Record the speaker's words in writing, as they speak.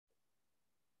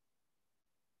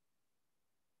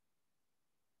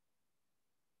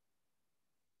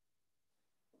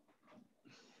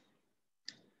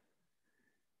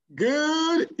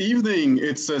Good evening.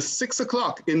 It's 6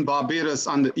 o'clock in Barbados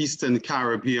and the Eastern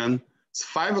Caribbean. It's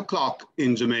 5 o'clock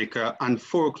in Jamaica and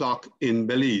 4 o'clock in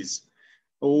Belize.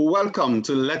 Welcome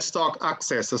to Let's Talk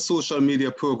Access, a social media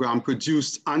program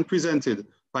produced and presented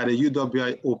by the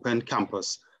UWI Open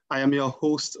Campus. I am your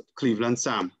host, Cleveland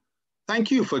Sam.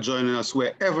 Thank you for joining us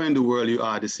wherever in the world you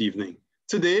are this evening.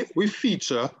 Today, we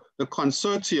feature the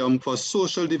Consortium for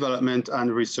Social Development and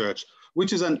Research,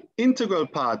 which is an integral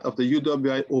part of the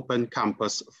UWI Open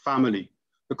Campus family.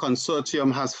 The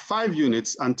consortium has 5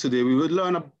 units, and today we will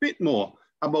learn a bit more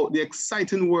about the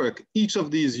exciting work each of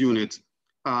these units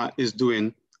is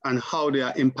doing and how they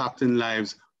are impacting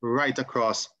lives right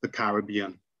across the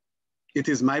Caribbean. It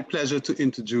is my pleasure to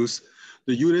introduce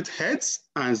the unit heads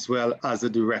as well as the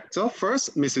director.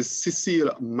 First, Mrs.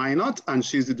 Cecile Minot, and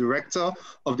she's the director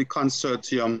of the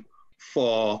Consortium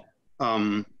for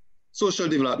Social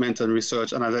Development and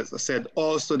Research, and as I said,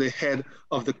 also the head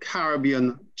of the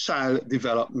Caribbean Child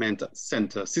Development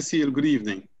Center. Cecile, good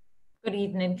evening. Good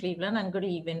evening, Cleveland, and good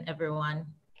evening, everyone.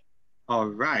 All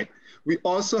right. We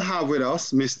also have with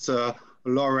us Mr.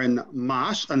 Lauren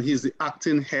Marsh, and he's the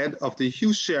acting head of the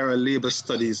Hugh Shearer Labor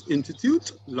Studies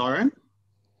Institute. Lauren.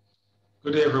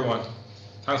 Good day, everyone.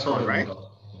 Thanks for having me.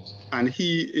 And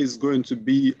he is going to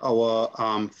be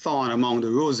our thorn among the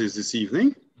roses this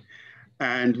evening.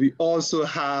 And we also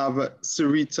have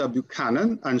Sarita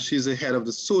Buchanan, and she's the head of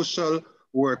the Social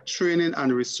Work Training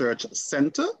and Research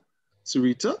Center.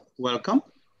 Sarita, welcome.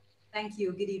 Thank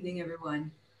you. Good evening,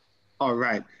 everyone. All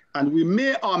right. And we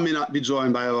may or may not be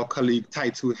joined by our colleague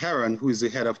Taitu Heron, who is the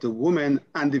head of the Women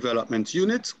and Development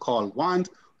Unit, called WAND,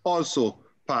 also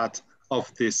part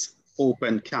of this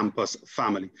Open Campus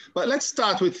family. But let's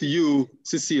start with you,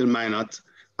 Cecile Minot.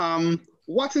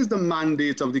 What is the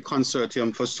mandate of the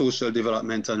Consortium for Social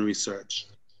Development and Research?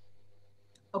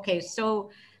 Okay, so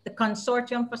the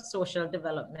Consortium for Social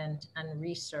Development and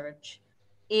Research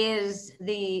is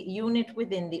the unit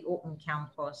within the Open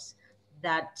Campus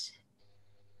that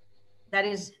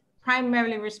is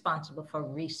primarily responsible for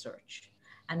research.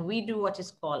 And we do what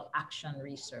is called action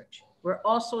research. We're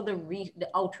also the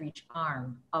outreach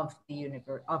arm of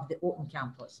the Open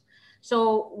Campus.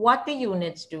 So what the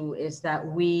units do is that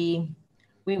we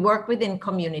work within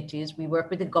communities, we work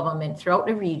with the government throughout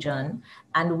the region,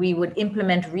 and we would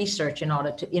implement research in order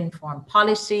to inform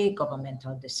policy,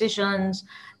 governmental decisions,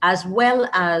 as well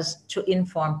as to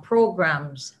inform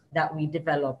programs that we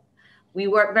develop. We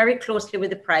work very closely with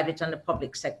the private and the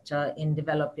public sector in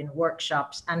developing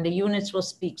workshops, and the units will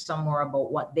speak some more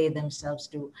about what they themselves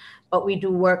do. But we do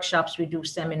workshops, we do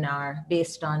seminar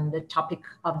based on the topic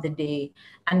of the day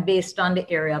and based on the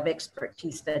area of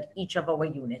expertise that each of our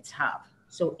units have.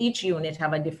 So each unit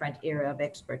have a different area of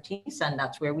expertise, and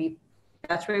that's where we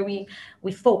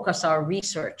focus our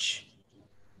research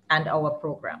and our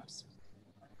programs.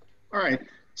 All right.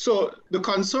 So the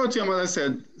consortium, as I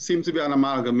said, seems to be an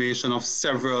amalgamation of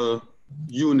several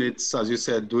units, as you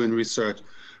said, doing research.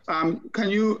 Can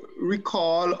you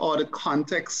recall or the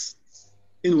context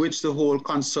in which the whole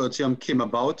consortium came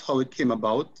about, how it came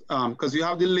about? Because you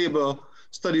have the Labor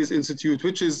Studies Institute,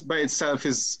 which is by itself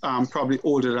is probably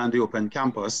older than the Open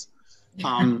Campus.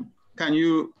 Can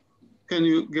you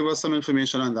give us some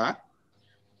information on that?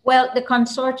 Well, the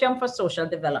Consortium for Social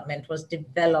Development was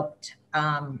developed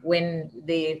when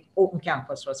the Open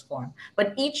Campus was formed,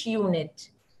 but each unit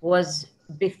was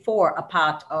before a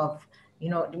part of,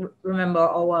 remember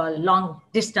our long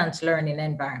distance learning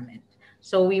environment.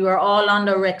 So we were all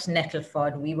under Rex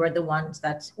Nettleford. We were the ones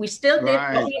that we still did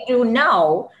what we do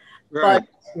now. Right.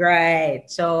 But,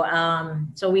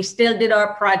 so we still did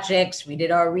our projects, we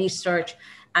did our research,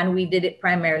 and we did it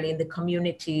primarily in the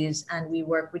communities, and we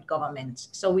work with governments.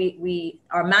 So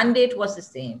our mandate was the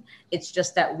same. It's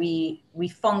just that we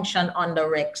function under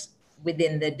Rex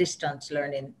within the distance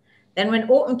learning. Then when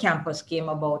Open Campus came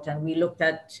about and we looked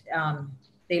at,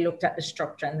 they looked at the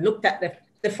structure and looked at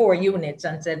the 4 units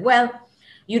and said, well,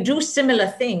 you do similar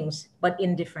things, but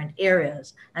in different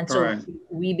areas. And so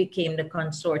we became the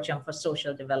Consortium for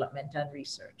Social Development and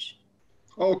Research.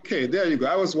 Okay, there you go.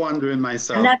 I was wondering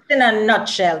myself. And that's in a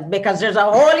nutshell, because there's a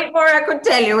whole lot more I could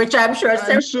tell you, which I'm sure.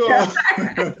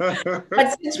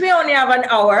 But since we only have an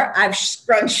hour, I've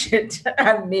scrunched it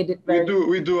and made it very.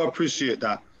 We do appreciate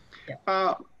that.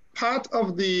 Yeah. Part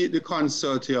of the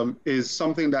consortium is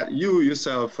something that you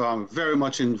yourself are very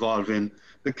much involved in,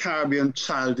 the Caribbean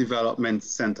Child Development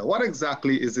Center. What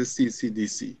exactly is the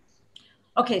CCDC?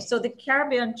 Okay, so the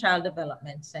Caribbean Child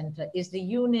Development Center is the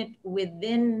unit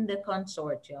within the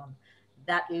consortium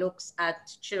that looks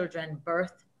at children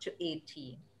birth to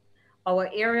 18. Our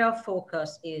area of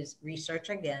focus is research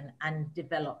again and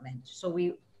development. So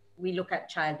we look at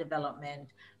child development.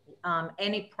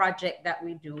 Any project that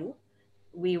we do,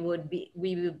 we would be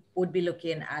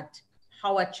looking at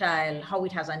how it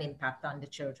has an impact on the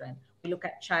children. We look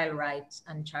at child rights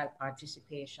and child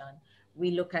participation.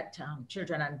 We look at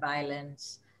children and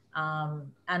violence.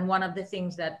 And one of the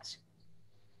things that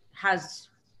has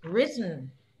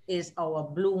risen is our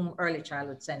Bloom Early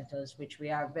Childhood Centers, which we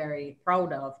are very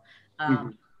proud of,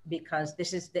 because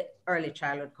this is the early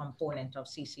childhood component of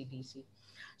CCDC.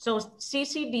 So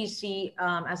CCDC,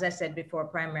 as I said before,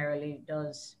 primarily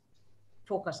does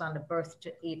focus on the birth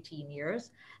to 18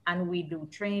 years. And we do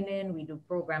training, we do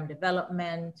program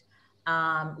development,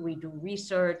 we do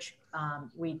research,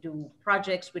 we do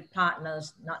projects with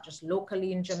partners, not just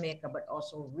locally in Jamaica, but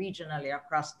also regionally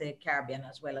across the Caribbean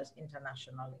as well as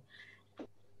internationally.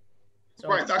 So,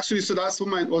 right, actually, so that's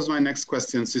what was my next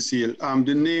question, Cecile.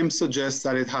 The name suggests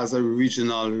that it has a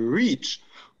regional reach.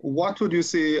 What would you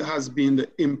say has been the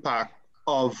impact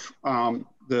of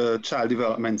the Child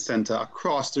Development Center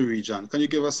across the region? Can you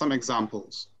give us some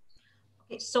examples?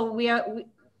 Okay, so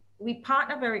we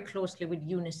partner very closely with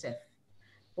UNICEF,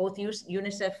 both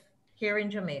UNICEF here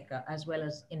in Jamaica as well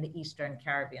as in the Eastern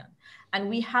Caribbean. And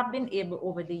we have been able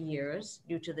over the years,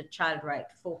 due to the child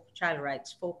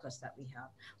rights focus that we have,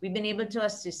 we've been able to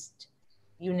assist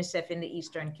UNICEF in the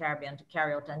Eastern Caribbean to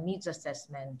carry out a needs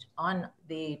assessment on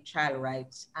the child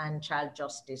rights and child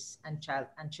justice and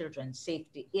children's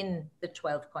safety in the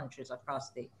 12 countries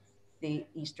across the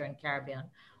Eastern Caribbean.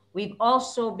 We've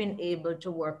also been able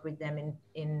to work with them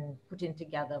in putting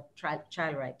together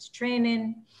child rights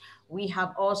training. We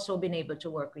have also been able to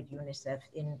work with UNICEF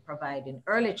in providing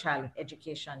early childhood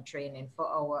education training for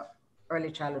our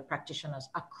early childhood practitioners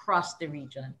across the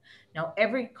region. Now,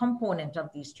 every component of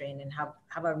these training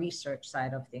have a research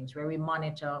side of things where we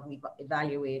monitor, we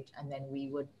evaluate, and then we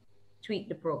would tweak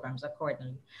the programs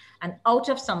accordingly. And out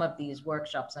of some of these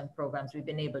workshops and programs, we've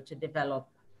been able to develop,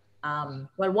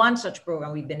 well, one such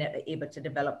program we've been able to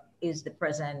develop is the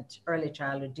present early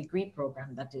childhood degree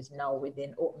program that is now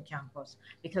within Open Campus,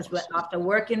 because after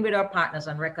working with our partners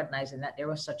and recognizing that there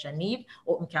was such a need,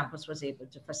 Open Campus was able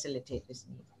to facilitate this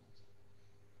need.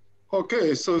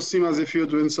 Okay, so it seems as if you're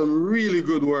doing some really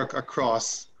good work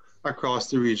across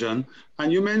the region.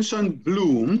 And you mentioned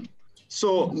Bloom.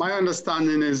 So my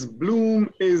understanding is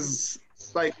Bloom is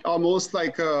like almost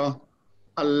like a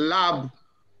lab,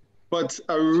 but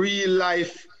a real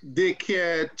life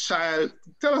daycare child.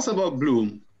 Tell us about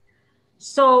Bloom.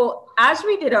 So as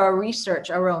we did our research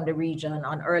around the region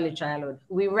on early childhood,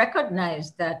 we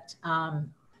recognized that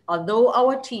although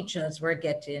our teachers were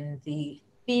getting the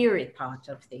theory part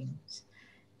of things,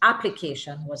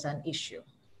 application was an issue.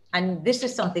 And this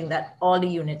is something that all the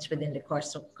units within the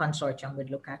consortium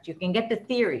would look at. You can get the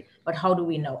theory, but how do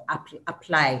we know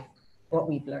apply what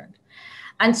we've learned?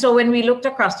 And so when we looked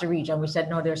across the region, we said,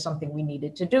 no, there's something we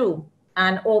needed to do.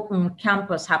 And Open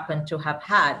Campus happened to have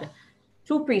had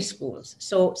 2 preschools.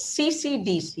 So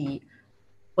CCDC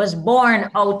was born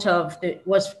out of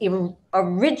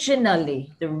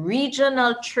originally the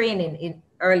regional training in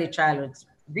early childhood.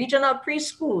 Regional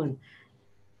preschool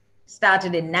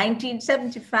started in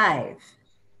 1975.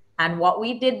 And what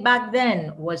we did back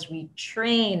then was we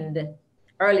trained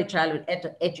early childhood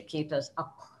educators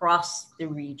across the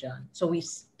region. So we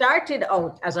started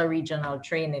out as a regional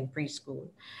training preschool.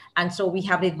 And so we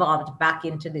have evolved back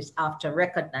into this after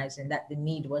recognizing that the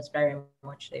need was very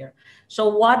much there. So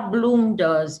what Bloom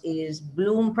does is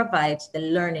Bloom provides the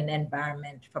learning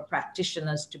environment for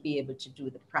practitioners to be able to do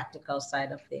the practical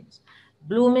side of things.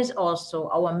 Bloom is also,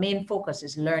 our main focus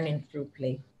is learning through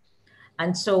play.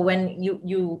 And so when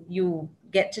you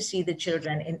get to see the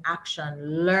children in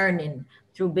action, learning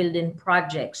through building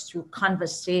projects, through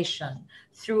conversation,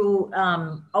 through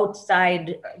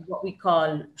outside what we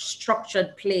call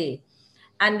structured play.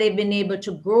 And they've been able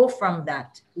to grow from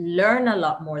that, learn a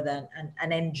lot more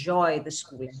and enjoy the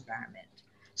school environment.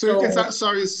 So it's,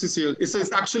 sorry, Cecile,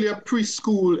 it's actually a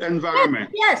preschool environment.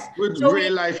 Yes. With so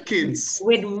real life kids.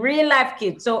 With real life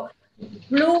kids. So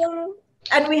Bloom,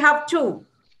 and we have 2.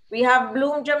 We have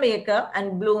Bloom Jamaica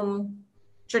and Bloom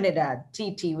Trinidad,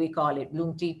 TT we call it,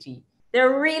 Bloom TT.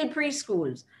 They're real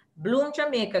preschools. Bloom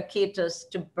Jamaica caters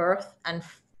to birth and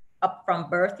up from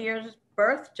birth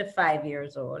to 5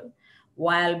 years old,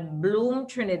 while Bloom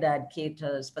Trinidad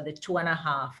caters for the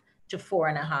 2.5 to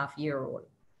 4.5 year old.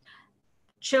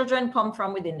 Children come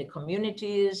from within the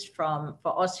communities, for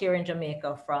us here in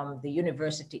Jamaica, from the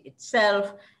university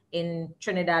itself. In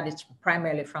Trinidad, it's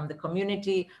primarily from the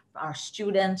community, our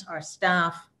students, our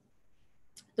staff,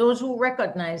 those who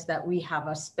recognize that we have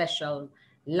a special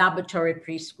laboratory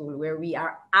preschool where we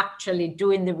are actually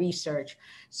doing the research.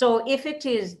 So if it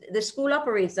is, the school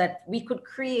operates that we could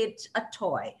create a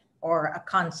toy or a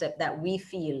concept that we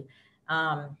feel,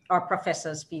 our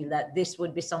professors feel that this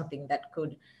would be something that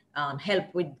could help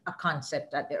with a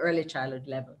concept at the early childhood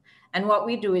level. And what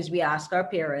we do is we ask our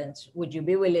parents, would you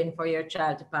be willing for your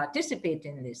child to participate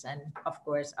in this? And of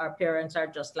course, our parents are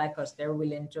just like us. They're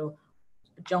willing to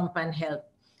jump and help.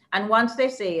 And once they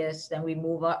say yes, then we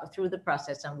move through the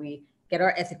process and we get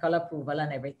our ethical approval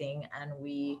and everything. And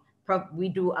we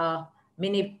do a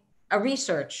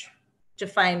research to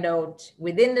find out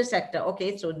within the sector,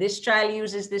 okay, so this child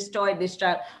uses this toy, this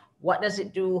child, what does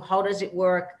it do? How does it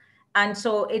work? And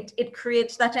so it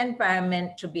creates that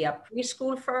environment to be a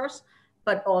preschool first,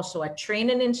 but also a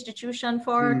training institution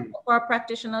for our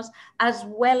practitioners, as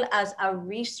well as a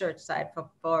research side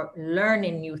for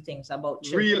learning new things about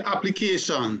children. Real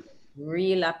application.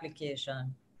 Real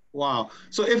application. Wow.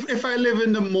 So if I live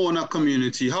in the Mona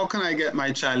community, how can I get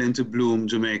my child into Bloom,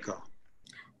 Jamaica?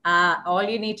 All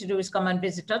you need to do is come and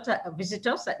visit us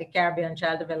at the Caribbean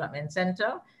Child Development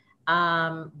Center.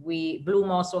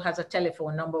 Bloom also has a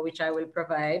telephone number, which I will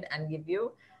provide and give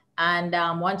you. And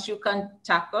once you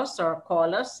contact us or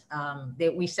call us,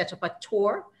 we set up a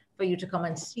tour for you to come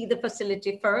and see the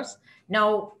facility first.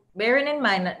 Now, bearing in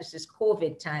mind that this is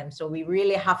COVID time, so we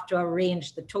really have to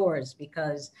arrange the tours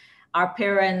because our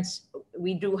parents,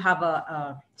 we do have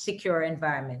a secure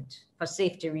environment for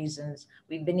safety reasons.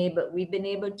 We've been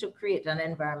able to create an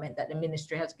environment that the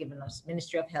Ministry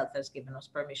of Health has given us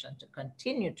permission to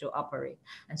continue to operate.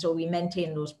 And so we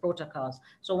maintain those protocols.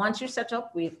 So once you set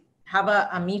up, we have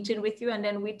a meeting with you and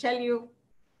then we tell you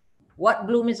what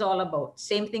Bloom is all about.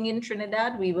 Same thing in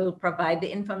Trinidad, we will provide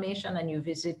the information and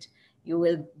you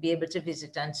will be able to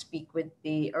visit and speak with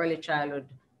the early childhood.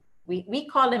 We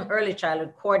call them early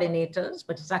childhood coordinators,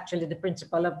 but it's actually the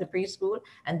principal of the preschool,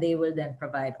 and they will then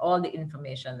provide all the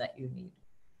information that you need.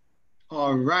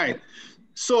 All right.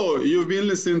 So you've been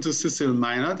listening to Cecile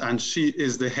Minot, and she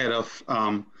is the head of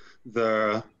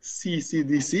the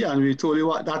CCDC, and we told you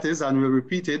what that is, and we'll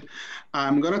repeat it.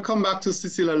 I'm going to come back to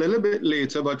Cecile a little bit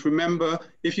later, but remember,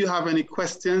 if you have any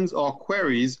questions or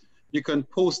queries, you can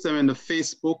post them in the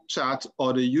Facebook chat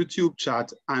or the YouTube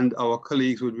chat, and our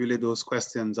colleagues would relay those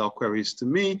questions or queries to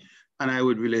me, and I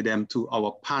would relay them to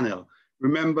our panel.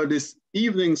 Remember, this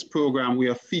evening's program, we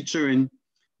are featuring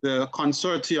the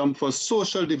Consortium for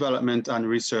Social Development and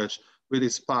Research, which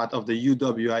is part of the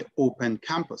UWI Open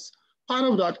Campus. Part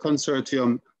of that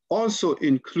consortium also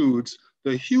includes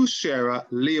the Hugh Shearer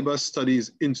Labor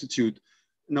Studies Institute.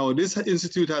 Now, this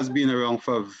institute has been around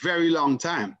for a very long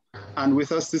time. And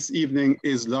with us this evening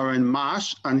is Lauren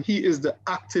Marsh, and he is the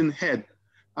acting head.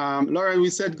 Lauren, we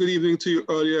said good evening to you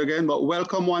earlier again, but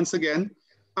welcome once again.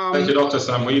 Thank you, Dr.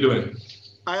 Sam. How are you doing?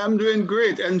 I am doing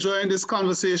great, enjoying this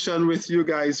conversation with you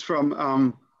guys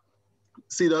from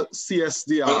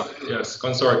CSDR. Yes,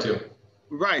 consortium.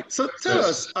 Right, so tell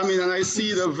us, I mean, and I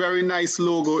see the very nice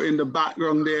logo in the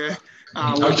background there.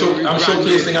 I'm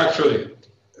showcasing actually.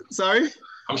 Sorry?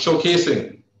 I'm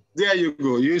showcasing. There you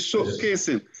go, you're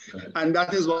showcasing. And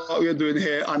that is what we're doing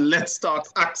here on Let's Talk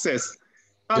Access.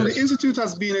 The Institute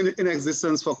has been in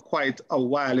existence for quite a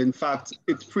while. In fact,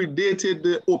 it predated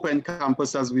the Open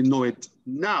Campus as we know it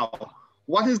now.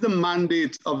 What is the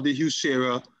mandate of the Hugh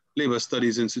Shearer Labor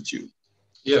Studies Institute?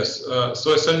 Yes,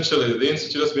 so essentially the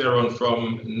Institute has been around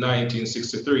from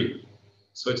 1963.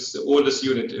 So it's the oldest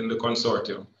unit in the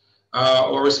consortium.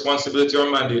 Our responsibility or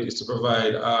mandate is to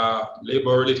provide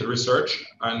labor-related research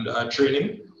and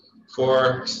training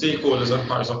for stakeholders and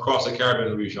partners across the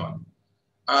Caribbean region.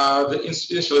 The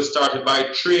institute started by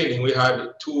training. We had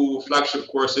two flagship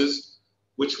courses,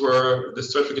 which were the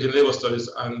Certificate in Labor Studies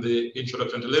and the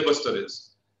Introduction to Labor Studies.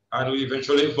 And we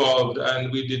eventually evolved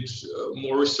and we did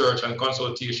more research and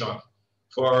consultation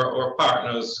for our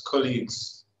partners,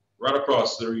 colleagues right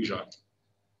across the region.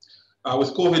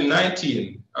 With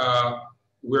COVID-19,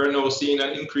 we're now seeing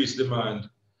an increased demand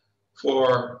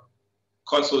for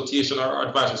consultation or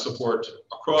advisory support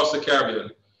across the Caribbean,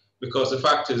 because the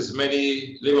fact is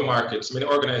many labor markets, many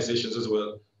organizations as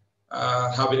well,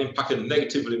 have been impacted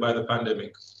negatively by the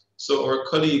pandemic. So our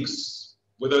colleagues,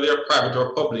 whether they're private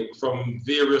or public from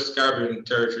various Caribbean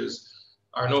territories,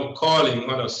 are now calling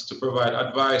on us to provide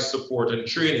advice, support, and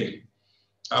training,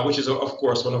 which is of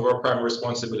course one of our primary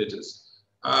responsibilities.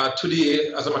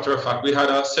 Today, as a matter of fact, we had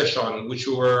a session which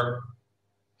we were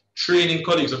training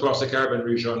colleagues across the Caribbean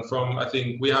region from, I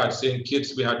think we had St.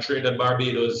 Kitts, we had trained at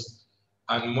Barbados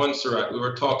and Montserrat. We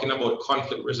were talking about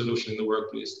conflict resolution in the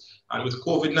workplace. And with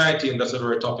COVID-19, that's a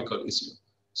very topical issue.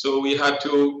 So we had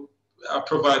to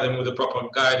provide them with the proper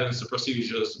guidance and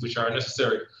procedures which are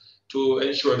necessary to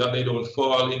ensure that they don't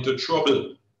fall into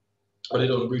trouble or they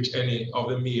don't breach any of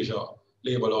the major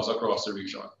labor laws across the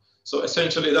region. So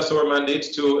essentially, that's our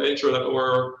mandate, to ensure that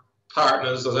our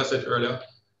partners, as I said earlier,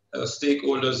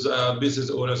 stakeholders, business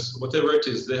owners, whatever it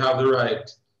is, they have the right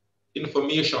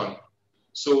information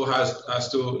so as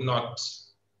to not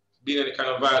be any kind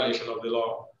of violation of the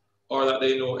law, or that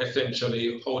they know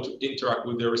essentially how to interact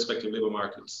with their respective labor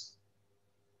markets.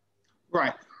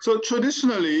 Right. So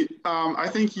traditionally, I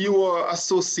think you were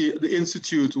the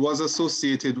Institute was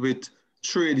associated with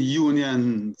trade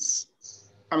unions.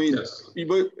 I mean, yes.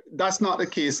 But that's not the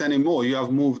case anymore. You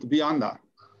have moved beyond that.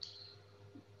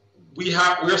 We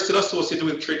are still associated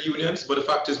with trade unions, but the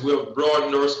fact is we have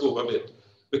broadened our scope a bit,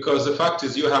 because the fact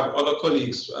is you have other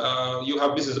colleagues, you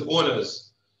have business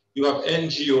owners, you have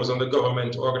NGOs and the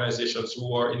government organizations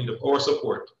who are in need of our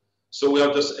support. So we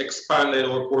have just expanded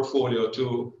our portfolio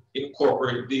to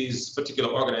incorporate these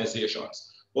particular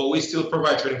organizations, but we still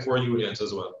provide training for unions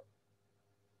as well.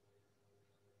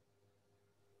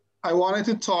 I wanted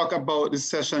to talk about the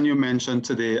session you mentioned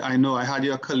today. I know I had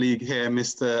your colleague here,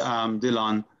 Mr.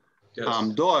 Dylan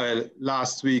Doyle,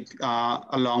 last week,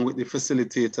 along with the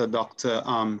facilitator, Dr.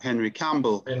 Henry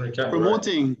Campbell,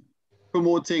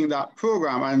 promoting that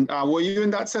program. And were you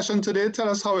in that session today? Tell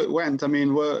us how it went. I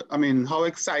mean, how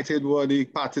excited were the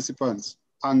participants?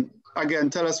 And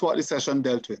again, tell us what the session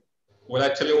dealt with. Well, I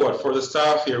tell you what, for the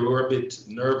staff here, we were a bit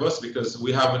nervous because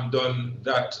we haven't done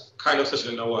that kind of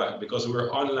session in a while, because we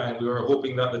were online. We were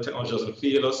hoping that the technology doesn't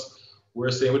fail us.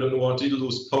 We're saying we don't want to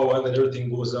lose power and then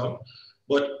everything goes down.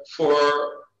 But for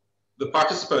the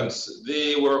participants,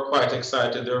 they were quite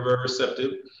excited. They were very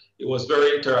receptive. It was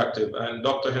very interactive. And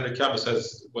Dr. Henry Campbell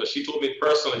says, well, she told me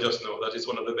personally just now that it's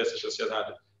one of the best sessions she has had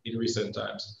in recent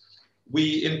times.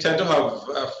 We intend to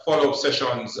have follow-up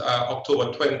sessions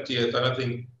October 20th and I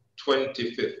think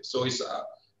 25th. So it's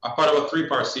a part of a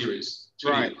 3-part series.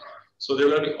 Right. So there are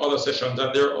going to be other sessions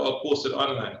and they're all posted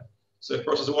online. So if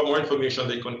persons want more information,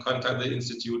 they can contact the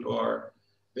Institute or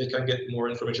they can get more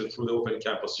information through the Open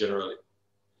Campus generally.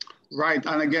 Right,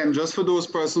 and again, just for those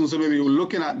persons who may be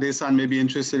looking at this and may be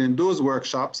interested in those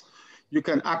workshops, you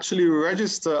can actually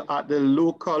register at the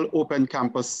local Open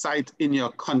Campus site in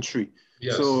your country.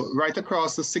 Yes. So right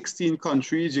across the 16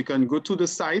 countries, you can go to the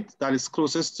site that is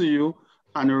closest to you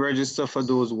and register for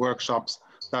those workshops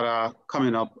that are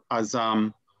coming up, as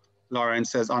Lauren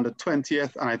says, on the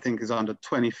 20th, and I think is on the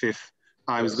 25th.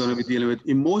 I was going to be dealing with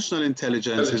emotional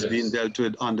intelligence is being dealt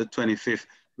with on the 25th.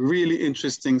 Really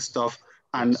interesting stuff.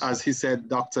 And as he said,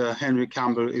 Dr. Henry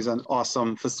Campbell is an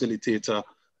awesome facilitator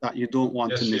that you don't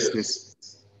want to miss this.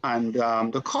 And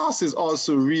the cost is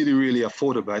also really, really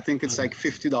affordable. I think it's like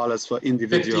 $50 for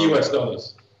individual. $50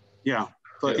 US. Yeah,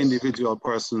 for individual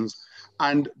persons.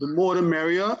 And the more the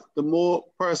merrier, the more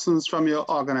persons from your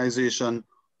organization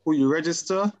who you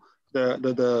register,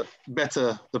 the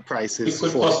better the price is. We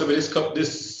could possibly discuss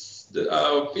this,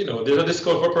 you know, there's a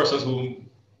discount for persons who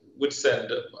would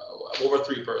send over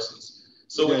 3 persons.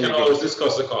 So we can always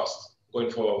discuss the cost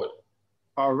going forward.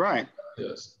 All right.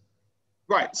 Yes.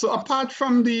 Right. So apart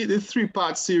from the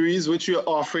 3-part series, which you're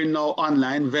offering now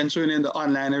online, venturing in the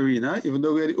online arena, even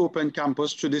though we're the Open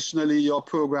Campus, traditionally your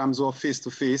programs were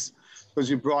face-to-face because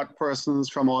you brought persons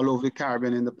from all over the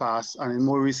Caribbean in the past, and in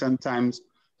more recent times,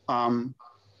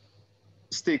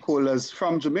 stakeholders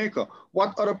from Jamaica.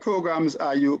 What other programs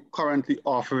are you currently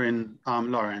offering,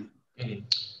 Lauren? Mm-hmm.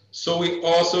 So we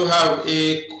also have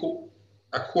a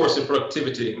course in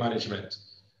productivity management,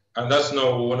 and that's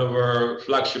now one of our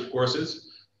flagship courses.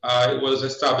 It was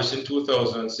established in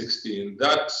 2016.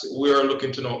 That we are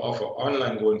looking to now offer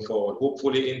online going forward,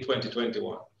 hopefully in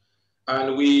 2021.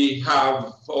 And we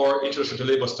have our Introduction to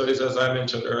Labor Studies, as I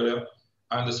mentioned earlier,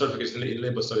 and the certification in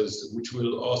labor studies, which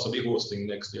we'll also be hosting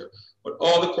next year. But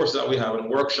all the courses that we have and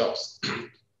workshops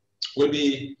will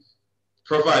be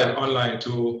provided online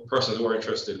to persons who are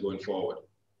interested going forward.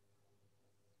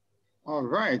 All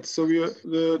right, so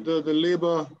the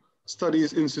Labor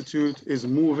Studies Institute is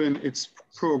moving its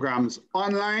programs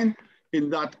online. In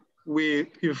that way,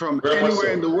 people from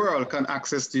anywhere in the world can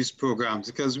access these programs,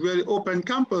 because we're the Open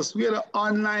Campus, we're the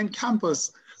online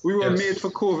campus. We were made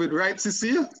for COVID, right,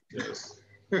 Cecile? Yes.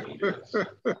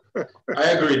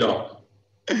 I agree, Doc.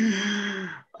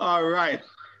 All right.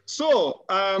 So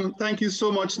thank you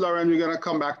so much, Lauren. We're going to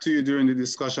come back to you during the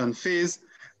discussion phase.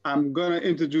 I'm going to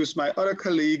introduce my other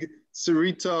colleague,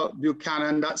 Sarita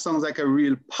Buchanan. That sounds like a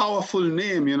real powerful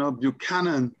name, you know,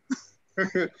 Buchanan.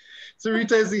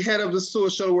 Sarita is the head of the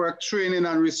Social Work Training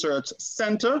and Research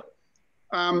Center.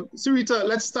 Sarita,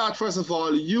 let's start first of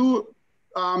all. You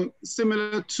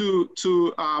similar to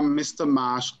Mr.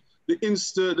 Marsh,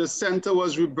 the center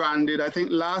was rebranded, I think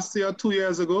last year, 2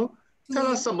 years ago. Tell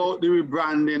us about the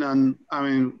rebranding and, I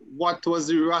mean, what was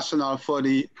the rationale for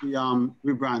the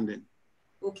rebranding?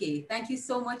 Okay, thank you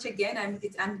so much again.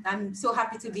 I'm so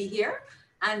happy to be here.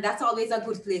 And that's always a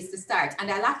good place to start.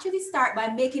 And I'll actually start by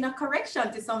making a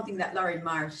correction to something that Lauren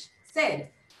Marsh said.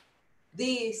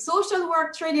 The Social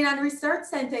Work Training and Research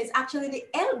Center is actually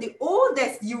the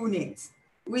oldest unit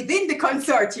within the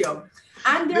consortium.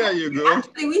 And there you go.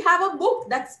 Actually, we have a book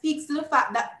that speaks to the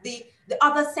fact that the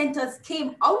other centers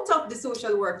came out of the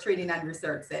Social Work Training and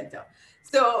Research Center.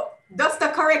 So just a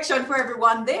correction for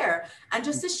everyone there. And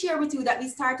just to share with you that we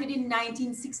started in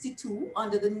 1962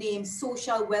 under the name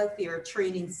Social Welfare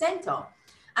Training Center.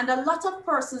 And a lot of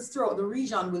persons throughout the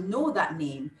region will know that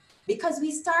name because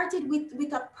we started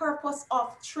with a purpose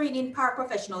of training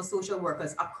paraprofessional social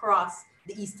workers across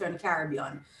the Eastern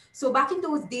Caribbean. So back in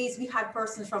those days, we had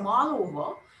persons from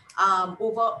all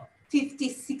over 50,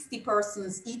 60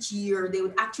 persons each year. They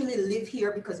would actually live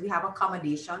here because we have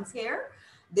accommodations here.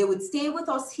 They would stay with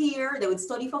us here. They would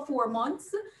study for 4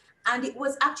 months. And it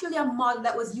was actually a model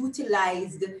that was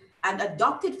utilized and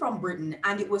adopted from Britain.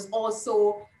 And it was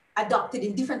also adopted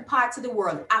in different parts of the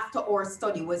world after our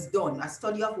study was done. A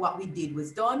study of what we did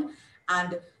was done.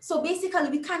 And so basically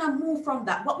we kind of moved from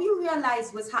that. What we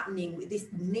realized was happening with this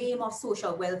name of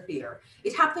social welfare.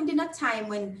 It happened in a time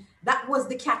when that was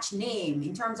the catch name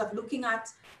in terms of looking at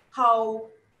how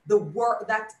the work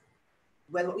that,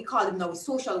 well, what we call it now,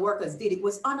 social workers did. It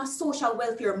was on a social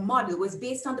welfare model. It was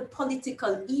based on the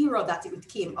political era that it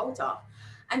came out of.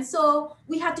 And so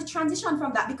we had to transition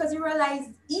from that because we realized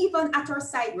even at our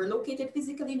site, we're located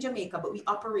physically in Jamaica, but we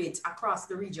operate across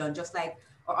the region, just like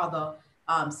our other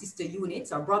sister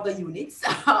units or brother units,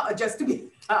 just to be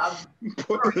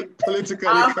politically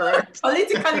correct.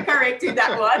 Politically correct in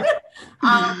that one.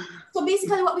 So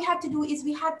basically what we had to do is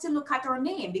we had to look at our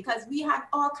name because we had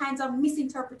all kinds of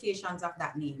misinterpretations of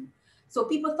that name. So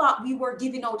people thought we were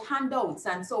giving out handouts.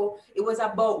 And so it was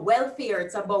about welfare.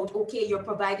 It's about, okay, you're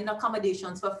providing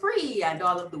accommodations for free and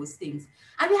all of those things.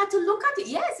 And we had to look at it.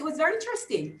 Yes, it was very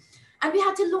interesting. And we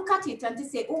had to look at it and to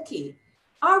say, okay,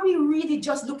 are we really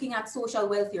just looking at social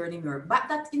welfare anymore?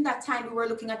 But in that time, we were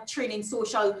looking at training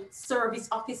social service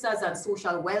officers and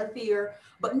social welfare.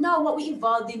 But now what we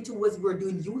evolved into was we're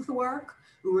doing youth work,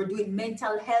 we were doing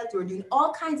mental health, we were doing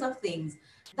all kinds of things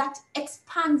that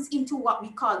expands into what we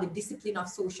call the discipline of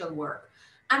social work.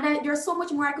 And there's so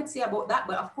much more I could say about that.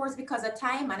 But of course, because of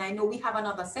time, and I know we have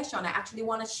another session, I actually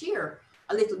want to share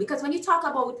a little. Because when you talk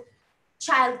about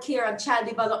child care and child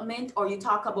development, or you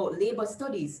talk about labor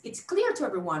studies, it's clear to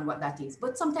everyone what that is.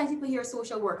 But sometimes people hear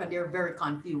social work and they're very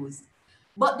confused.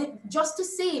 But just to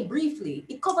say briefly,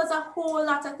 it covers a whole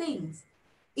lot of things.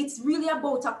 It's really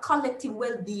about a collective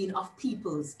well-being of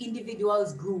peoples,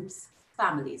 individuals, groups,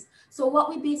 families. So what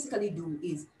we basically do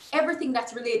is everything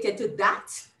that's related to that,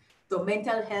 so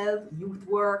mental health, youth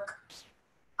work,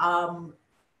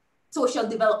 social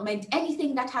development,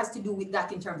 anything that has to do with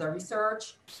that in terms of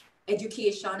research,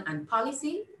 education, and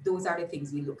policy, those are the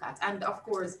things we look at. And of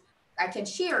course, I can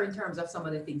share in terms of some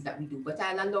of the things that we do, but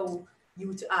I'll allow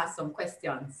you to ask some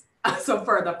questions, some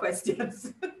further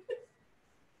questions.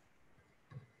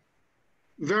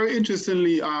 Very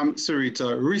interestingly,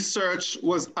 Sarita, research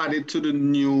was added to the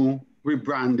new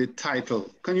rebranded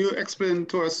title. Can you explain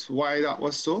to us why that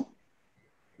was so?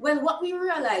 Well, what we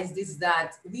realized is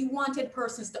that we wanted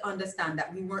persons to understand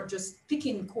that we weren't just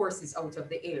picking courses out of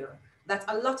the air, that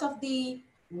a lot of the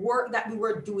work that we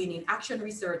were doing in action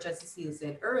research, as Cecile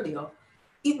said earlier,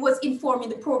 it was informing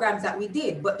the programs that we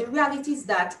did. But the reality is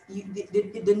that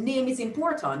the name is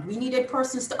important. We needed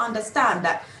persons to understand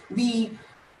that we,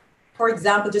 for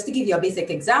example, just to give you a basic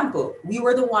example, we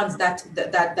were the ones that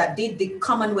did the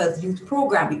Commonwealth Youth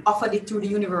Program. We offered it through the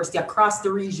university across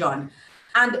the region.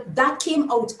 And that came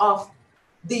out of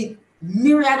the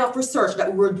myriad of research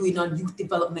that we were doing on youth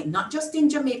development, not just in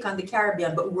Jamaica and the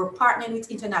Caribbean, but we were partnering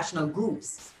with international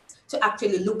groups to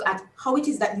actually look at how it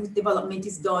is that youth development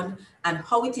is done and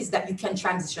how it is that you can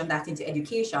transition that into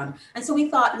education. And so we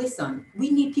thought, listen, we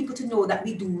need people to know that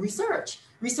we do research.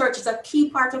 Research is a key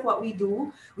part of what we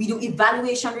do. We do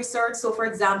evaluation research. So for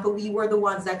example, we were the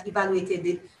ones that evaluated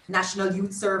the National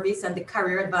Youth Service and the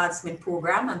Career Advancement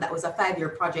Program. And that was a 5-year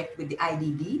project with the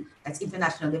IDB, that's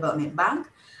International Development Bank.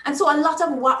 And so a lot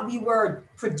of what we were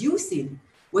producing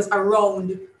was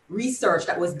around research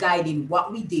that was guiding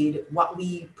what we did, what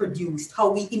we produced, how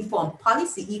we informed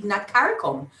policy, even at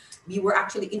CARICOM. We were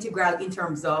actually integral in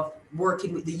terms of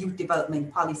working with the youth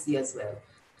development policy as well.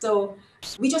 So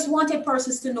we just wanted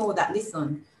persons to know that,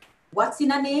 listen, what's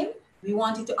in a name? We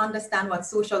want you to understand what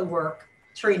Social Work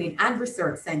Training and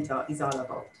Research Center is all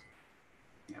about.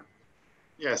 Yeah.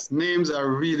 Yes, names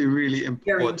are really, really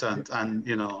important and,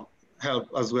 you know, help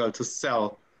as well to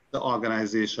sell the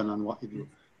organization and what you do.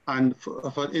 And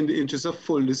in the interest of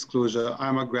full disclosure,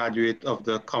 I'm a graduate of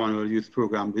the Commonwealth Youth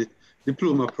Program, the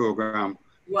diploma program.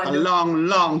 Wonderful. A long,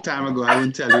 long time ago. I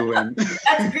won't tell you when.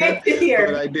 That's great to hear.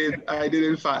 But I did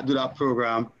in fact do that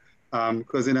program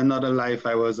because in another life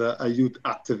I was a youth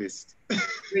activist.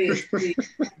 Great, great,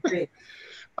 great.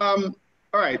 All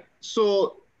right.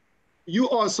 So you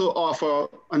also offer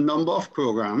a number of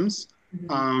programs.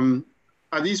 Mm-hmm.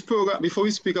 Are these programs, before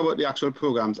we speak about the actual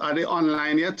programs, are they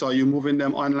online yet, or are you moving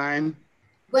them online?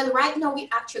 Well, right now we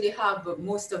actually have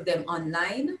most of them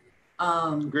online.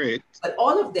 Great. But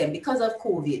all of them, because of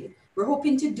COVID, we're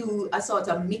hoping to do a sort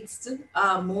of mixed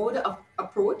mode of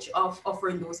approach of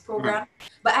offering those programs. Right.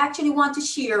 But I actually want to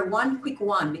share one quick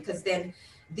one, because then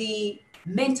the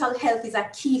mental health is a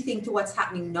key thing to what's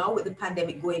happening now with the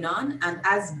pandemic going on. And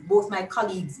as both my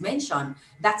colleagues mentioned,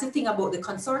 that's the thing about the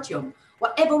consortium.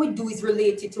 Whatever we do is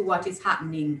related to what is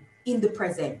happening in the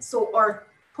present. So our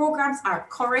programs are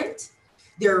current,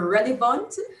 they're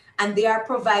relevant, and they are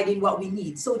providing what we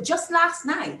need. So just last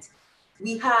night,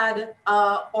 we had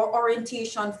our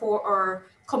orientation for our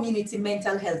community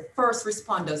mental health first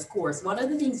responders course. One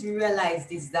of the things we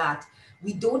realized is that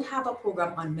we don't have a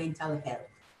program on mental health,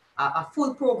 a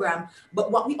full program,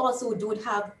 but what we also don't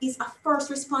have is a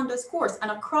first responders course. And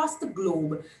across the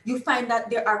globe, you find that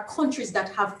there are countries that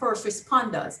have first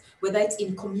responders, whether it's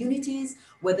in communities,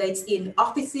 whether it's in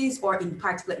offices or in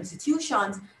particular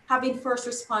institutions. Having first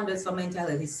responders for mental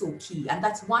health is so key. And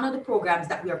that's one of the programs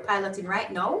that we are piloting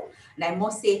right now. And I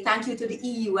must say thank you to the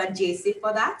EU and JC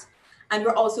for that. And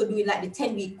we're also doing like the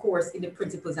 10-week course in the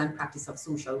principles and practice of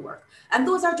social work. And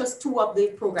those are just two of the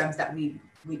programs that we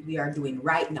are doing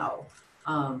right now.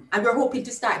 And we're hoping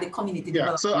to start the community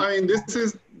development. So I mean,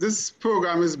 this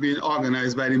program is being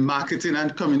organized by the marketing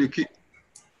and communication.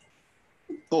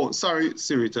 Oh, sorry,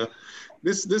 Sarita.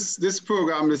 This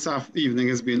program this evening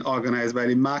is being organized by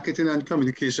the Marketing and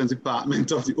Communications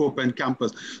Department of the Open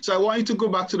Campus. So I want you to go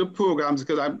back to the programs,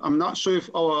 because I'm not sure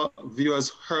if our viewers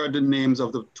heard the names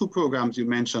of the two programs you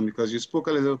mentioned, because you spoke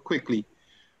a little quickly.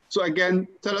 So again,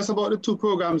 tell us about the two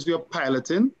programs you're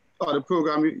piloting, or the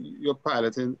program you're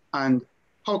piloting, and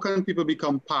how can people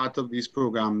become part of these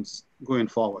programs going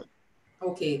forward?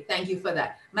 Okay, thank you for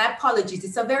that. My apologies,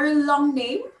 it's a very long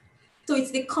name. So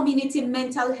it's the Community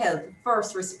Mental Health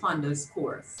First Responders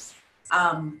course.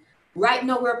 Right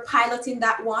now we're piloting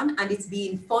that one, and it's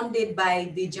being funded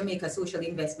by the Jamaica Social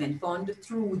Investment Fund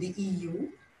through the EU,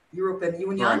 European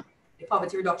Union, right, the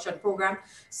Poverty Reduction Program.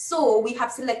 So we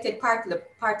have selected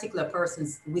particular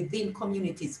persons within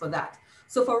communities for that.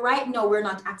 So for right now, we're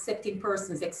not accepting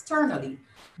persons externally,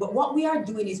 but what we are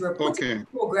doing is we're putting the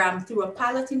program through a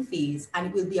piloting phase, and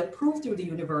it will be approved through the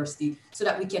university so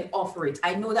that we can offer it.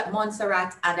 I know that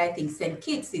Montserrat and I think St.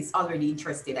 Kitts is already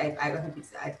interested. I hope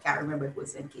I can't remember if it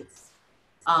was St. Kitts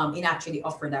in actually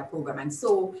offering that program. And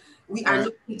so we are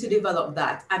looking to develop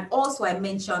that. And also I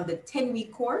mentioned the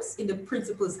 10-week course in the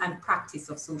principles and practice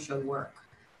of social work.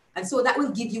 And so that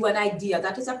will give you an idea.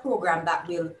 That is a program that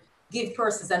will give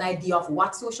persons an idea of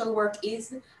what social work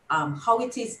is, how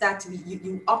it is that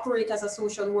you operate as a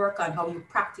social worker, and how you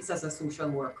practice as a social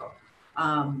worker.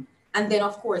 And then,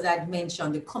 of course, I'd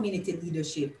mentioned the community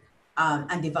leadership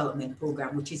and development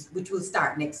program, which will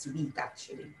start next week,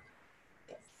 actually.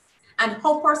 Yes. And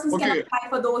how persons can apply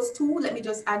for those two, let me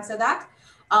just answer that.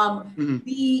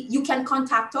 You can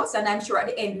contact us, and I'm sure at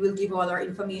the end we'll give all our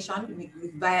information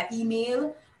via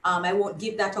email. I won't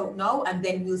give that out now, and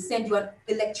then we'll send you an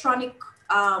electronic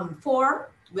form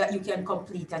that you can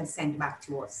complete and send back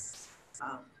to us.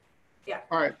 Yeah.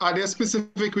 All right. Are there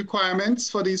specific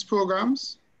requirements for these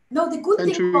programs? No, the good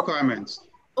Entry thing requirements.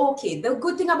 Okay, the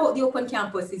good thing about the Open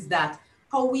Campus is that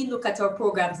how we look at our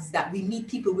programs is that we meet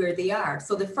people where they are.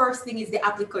 So the first thing is the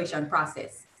application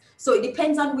process. So it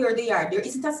depends on where they are. There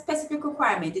isn't a specific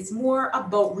requirement. It's more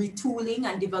about retooling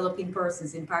and developing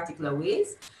persons in particular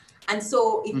ways. And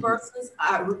so if persons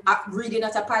are reading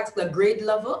at a particular grade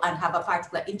level and have a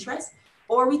particular interest,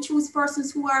 or we choose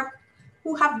persons who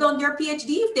have done their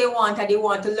PhD if they want, and they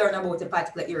want to learn about a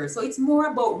particular area. So it's more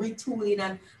about retooling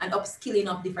and upskilling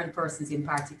of different persons in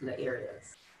particular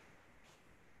areas.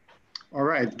 All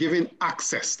right, giving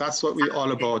access. That's what we're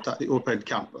all about at the Open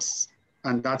Campus.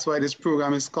 And that's why this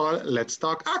program is called Let's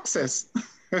Talk Access.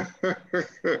 That's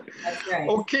right.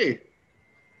 Okay.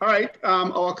 All right,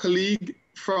 our colleague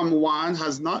from WAN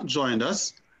has not joined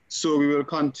us, so we will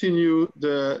continue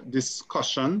the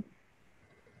discussion.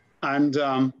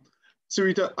 And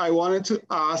Sarita, I wanted to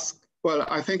ask, well,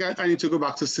 I think I need to go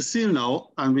back to Cecile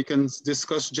now, and we can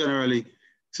discuss generally.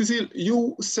 Cecile,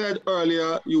 you said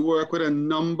earlier you work with a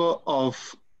number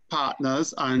of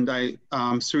partners, and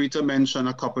Sarita mentioned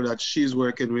a couple that she's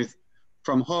working with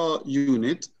from her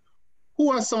unit.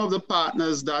 Who are some of the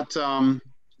partners that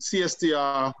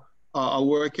CSDR are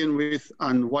working with,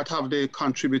 and what have they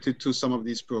contributed to some of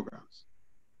these programs?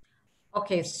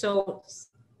 Okay, so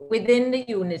within the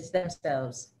units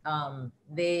themselves,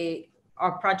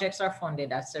 our projects are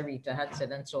funded, as Sarita had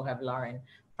said, and so have Lauren,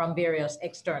 from various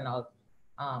external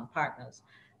partners.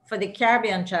 For the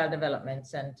Caribbean Child Development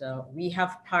Center, we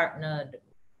have partnered,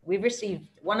 we've received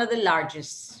one of the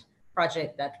largest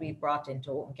project that we brought into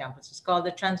Open Campus. It's called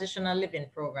the Transitional Living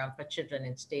Program for Children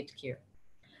in State Care.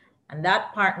 And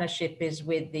that partnership is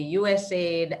with the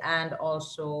USAID and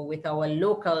also with our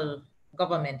local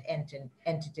government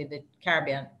entity, the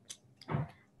Caribbean.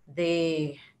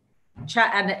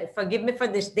 And forgive me for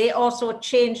this, they also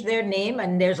changed their name,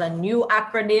 and there's a new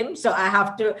acronym. So I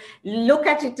have to look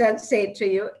at it and say to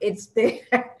you, it's the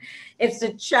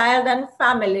Child and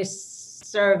Family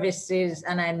Services,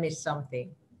 and I missed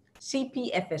something.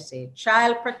 CPFSA,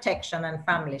 Child Protection and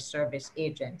Family Service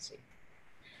Agency.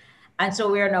 And so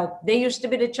we are now, they used to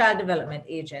be the Child Development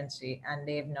Agency, and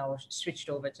they've now switched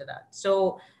over to that.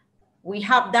 So we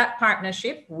have that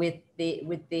partnership with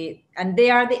and they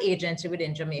are the agency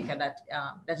within Jamaica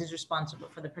that is responsible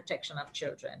for the protection of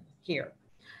children here.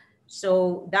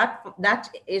 So that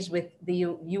is with the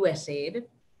USAID.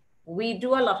 We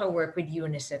do a lot of work with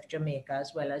UNICEF Jamaica,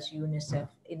 as well as UNICEF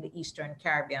in the Eastern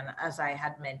Caribbean, as I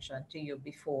had mentioned to you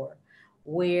before,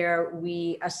 where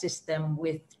we assist them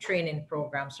with training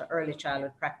programs for early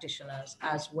childhood practitioners,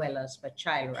 as well as for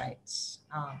child rights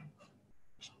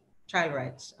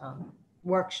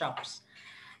workshops.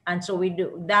 And so we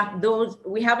do that.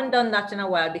 We haven't done that in a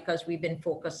while because we've been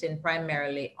focusing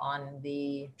primarily on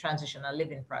the Transitional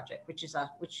Living Project, which is a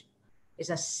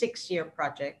 6-year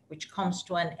project, which comes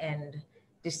to an end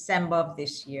December of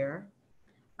this year.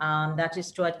 That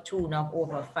is to a tune of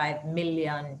over $5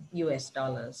 million US.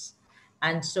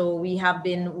 And so we have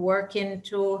been working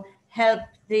to help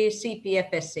the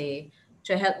CPFSA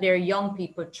to help their young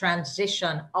people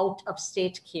transition out of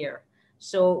state care.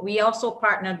 So we also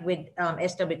partnered with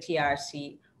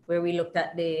SWTRC, where we looked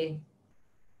at the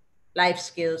life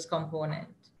skills component,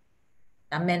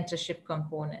 a mentorship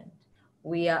component.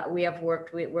 We're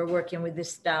working with the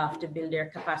staff to build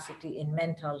their capacity in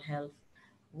mental health.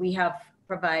 We have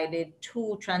provided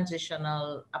 2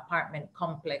 transitional apartment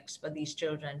complex for these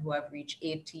children who have reached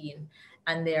 18,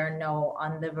 and they are now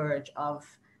on the verge of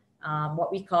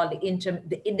what we call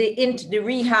the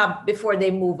rehab before they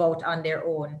move out on their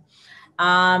own.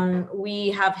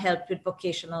 We have helped with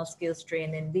vocational skills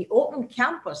training. The Open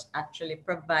Campus actually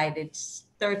provided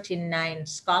 39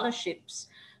 scholarships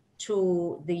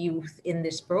to the youth in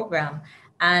this program,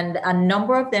 and a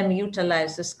number of them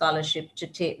utilized the scholarship to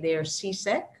take their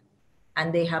CSEC,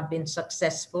 and they have been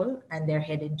successful, and they're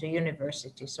heading to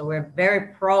university. So we're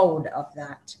very proud of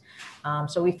that.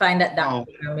 So we find that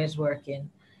program is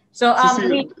working. So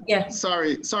yeah.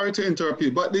 Sorry to interrupt you,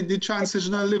 but the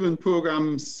Transitional Living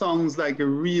Program sounds like a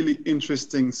really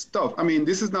interesting stuff. I mean,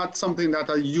 this is not something that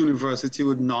a university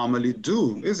would normally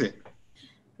do, is it?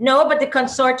 No, but the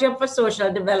Consortium for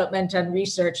Social Development and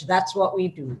Research, that's what we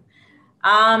do.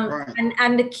 Right.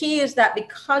 And the key is that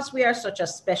because we are such a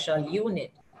special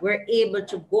unit, we're able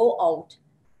to go out,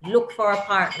 look for our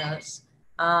partners,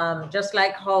 just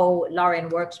like how Lauren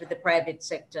works with the private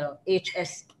sector,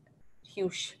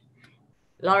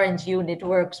 Lauren's unit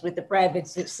works with the private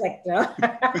sector.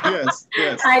 Yes.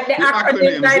 The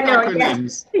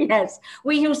acronyms. Yes,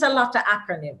 we use a lot of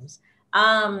acronyms.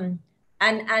 Our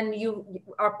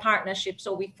partnership,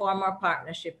 so we form our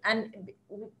partnership. And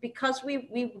because we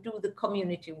do the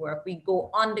community work, we go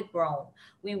on the ground,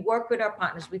 we work with our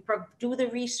partners, we do the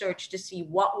research to see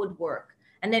what would work.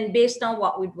 And then based on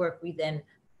what would work, we then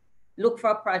look for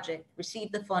a project, receive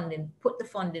the funding, put the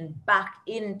funding back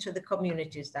into the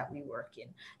communities that we work in,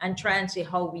 and try and see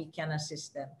how we can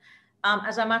assist them.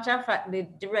 As a matter of fact, the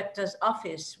director's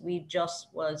office, we just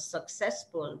was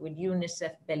successful with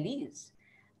UNICEF Belize,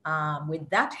 with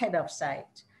that head of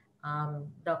site,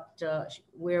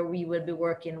 where we will be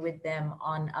working with them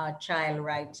on a child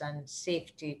rights and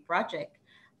safety project.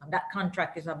 That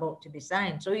contract is about to be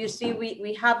signed. So you see,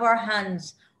 we have our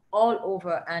hands all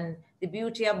over, and the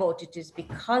beauty about it is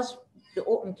because the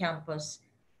Open Campus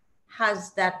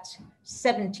has that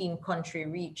 17-country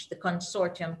reach, the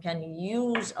consortium can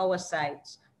use our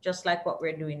sites, just like what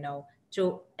we're doing now,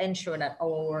 to ensure that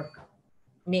our work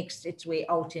makes its way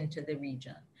out into the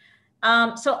region.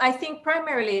 So I think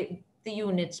primarily the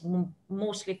units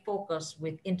mostly focus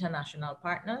with international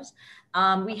partners.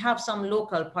 We have some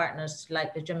local partners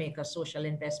like the Jamaica Social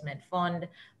Investment Fund.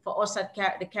 For us at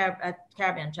the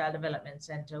Caribbean Child Development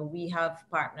Center, we have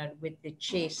partnered with the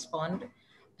Chase Fund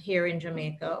here in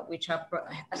Jamaica, which have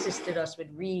assisted us with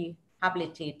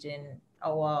rehabilitating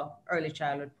our early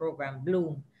childhood program,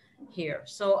 Bloom, here.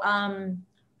 So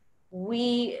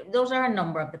those are a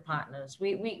number of the partners.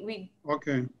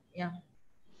 Okay. Yeah.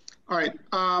 All right.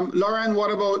 Lauren, what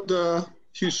about the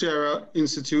Hugh Shearer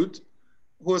Institute?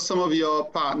 Who are some of your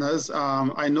partners?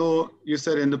 I know you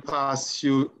said in the past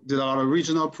you did a lot of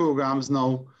regional programs.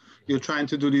 Now you're trying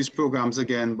to do these programs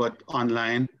again, but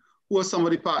online. Who are some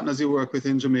of the partners you work with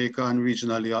in Jamaica and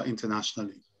regionally or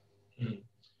internationally?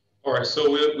 All right, so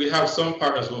we have some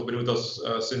partners who have been with us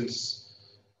since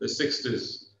the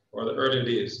 60s or the early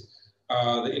days.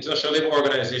 The International Labour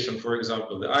Organization, for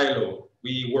example, the ILO,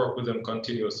 we work with them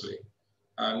continuously.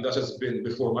 And that has been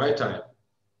before my time.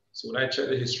 So when I check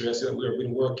the history, I see that we have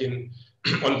been working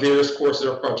on various courses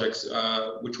or projects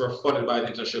which were funded by the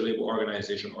International Labour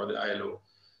Organization or the ILO.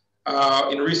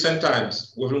 In recent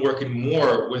times, we've been working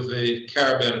more with the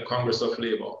Caribbean Congress of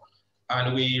Labour.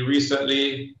 And we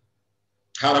recently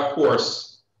had a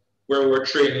course where we were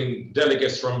training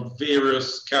delegates from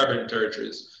various Caribbean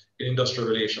territories in industrial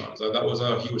relations. And that was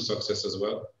a huge success as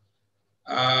well.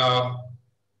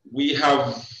 We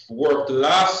have worked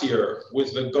last year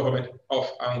with the government of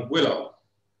Anguilla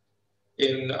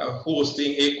in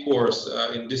hosting a course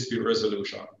in dispute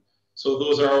resolution. So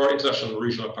those are our international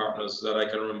regional partners that I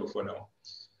can remember for now.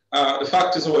 The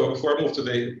fact is, however, before I move to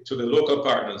the local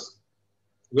partners,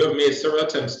 we have made several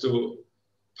attempts to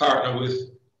partner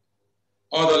with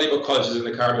other labor colleges in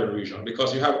the Caribbean region,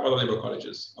 because you have other labor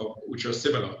colleges which are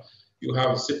similar. You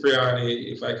have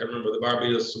Cipriani, if I can remember, the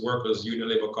Barbados Workers Union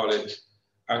Labor College,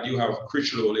 and you have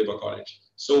Critchlow Labor College.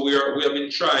 So we have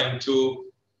been trying to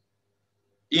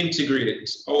integrate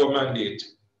our mandate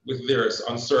with theirs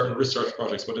on certain research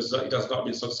projects, but it has not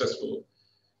been successful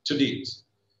to date.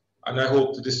 And I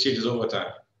hope that this changes over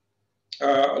time.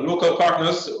 Local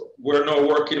partners, we're now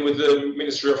working with the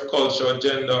Ministry of Culture,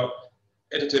 Gender,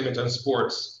 Entertainment and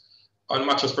Sports on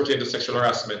matters pertaining to sexual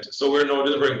harassment. So we're now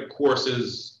delivering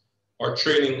courses or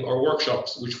training or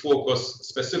workshops which focus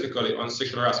specifically on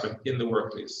sexual harassment in the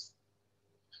workplace.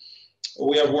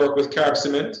 We have worked with Carib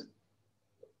Cement,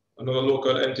 another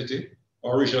local entity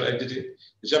or regional entity,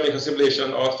 the Jamaica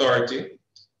Simulation Authority,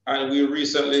 and we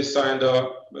recently signed a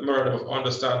memorandum of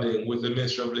understanding with the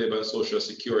Ministry of Labour and Social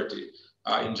Security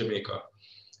in Jamaica.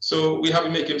 So we have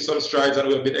been making some strides, and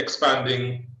we have been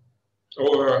expanding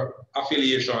our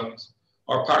affiliations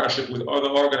or partnership with other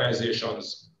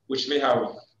organizations which may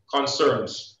have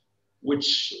concerns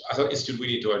which as an institute we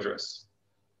need to address.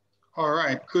 All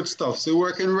right, good stuff. So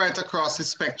working right across the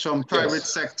spectrum, private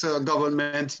Yes. sector,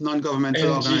 government,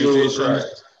 non-governmental NGOs, organizations,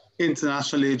 right.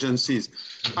 international agencies.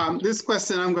 This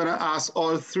question I'm going to ask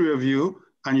all three of you,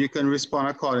 and you can respond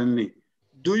accordingly.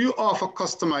 Do you offer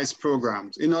customized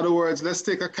programs? In other words, let's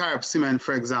take a Carib Cement,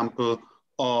 for example,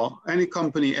 or any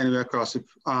company anywhere across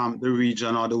the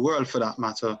region or the world for that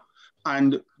matter,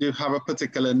 and they have a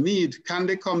particular need. Can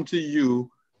they come to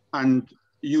you and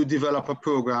you develop a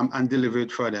program and deliver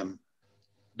it for them?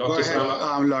 Go ahead,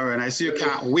 Lauren, I see you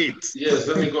can't wait. Yes,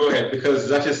 let me go ahead, because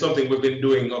that is something we've been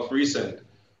doing of recent.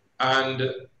 And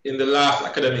in the last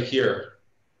academic year,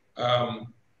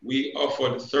 we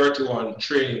offered 31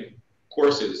 training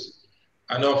courses.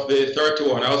 And of the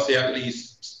 31, I'll say at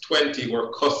least 20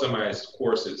 were customized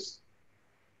courses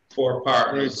for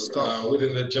partners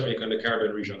within the Jamaica and the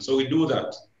Caribbean region. So we do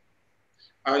that.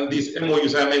 And these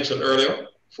MOUs I mentioned earlier,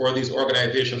 for these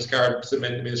organizations, Carib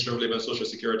Cement, Ministry of Labour and Social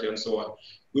Security, and so on,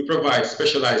 we provide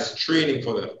specialized training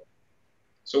for them.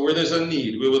 So where there's a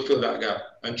need, we will fill that gap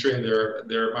and train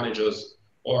their managers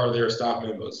or their staff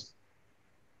members.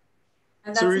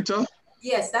 And Sarita?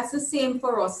 Yes, that's the same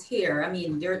for us here. I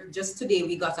mean, just today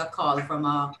we got a call from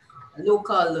a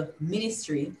local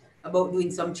ministry about doing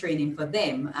some training for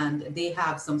them, and they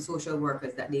have some social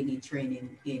workers that they need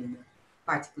training in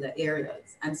particular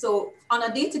areas. And so on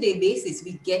a day-to-day basis,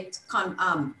 we get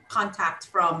contact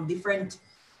from different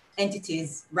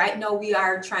entities. Right now, we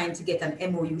are trying to get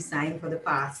an MOU signed for the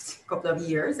past couple of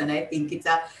years, and I think it's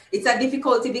a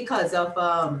difficulty because of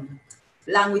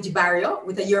language barrier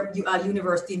with a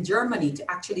university in Germany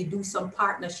to actually do some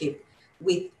partnership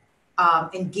with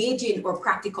engaging or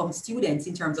practicum students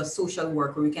in terms of social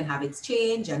work, where we can have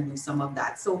exchange and do some of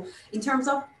that. So in terms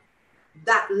of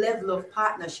that level of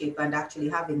partnership and actually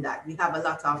having that, we have a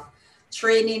lot of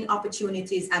training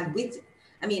opportunities, and with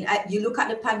I mean, you look at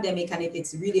the pandemic and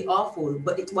it's really awful,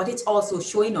 but what it's also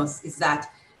showing us is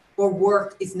that our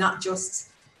work is not just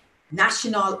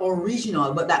national or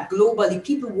regional, but that globally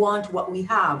people want what we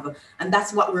have. And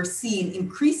that's what we're seeing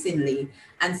increasingly.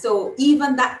 And so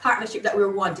even that partnership that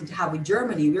we're wanting to have with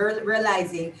Germany, we're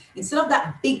realizing instead of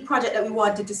that big project that we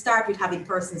wanted to start with having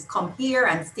persons come here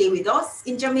and stay with us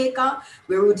in Jamaica,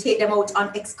 where we would take them out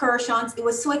on excursions, it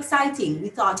was so exciting. We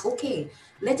thought, okay,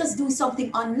 let us do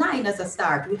something online as a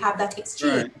start. We have that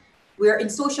exchange. Right. Where in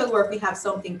social work, we have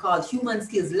something called Human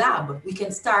Skills Lab. We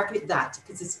can start with that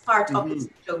because it's part of the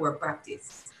social work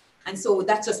practice. And so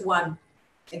that's just one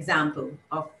example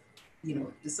of,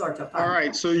 the sort of. All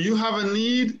right, so you have a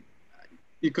need,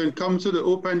 you can come to the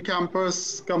open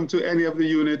campus, come to any of the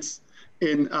units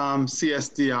in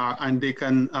CSDR, and they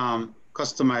can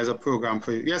customize a program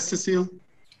for you. Yes, Cecile?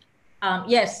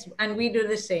 Yes, and we do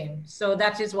the same. So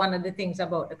that is one of the things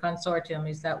about the consortium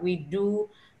is that we do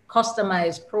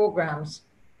customize programs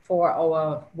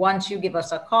for once you give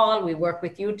us a call, we work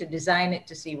with you to design it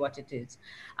to see what it is.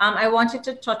 I wanted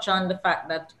to touch on the fact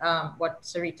that what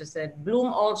Sarita said,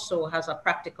 Bloom also has a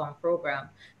practicum program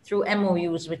through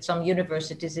MOUs with some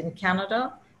universities in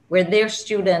Canada, where their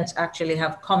students actually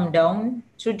have come down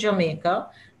to Jamaica.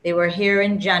 They were here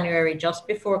in January, just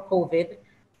before COVID.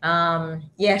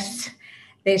 Yes,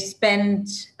 they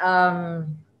spent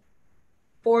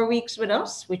 4 weeks with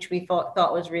us, which we thought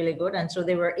was really good. And so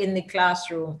they were in the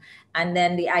classroom. And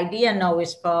then the idea now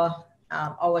is for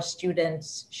our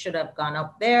students should have gone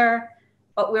up there,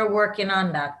 but we're working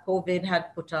on that. COVID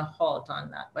had put a halt on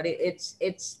that, but it's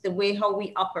the way how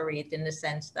we operate in the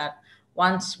sense that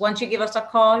once you give us a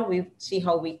call, we see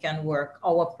how we can work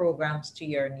our programs to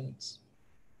your needs.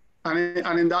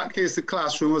 And in that case, the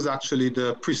classroom was actually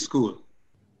the preschool.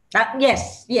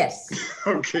 Yes.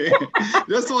 Okay,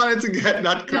 just wanted to get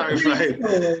that clarified.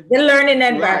 The learning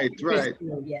environment. Right.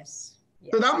 Yes.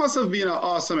 So that must have been an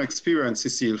awesome experience,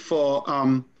 Cecile, for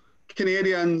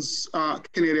Canadian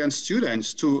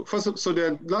students so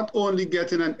they're not only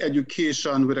getting an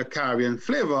education with a Caribbean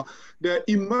flavor, they're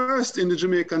immersed in the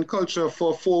Jamaican culture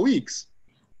for 4 weeks.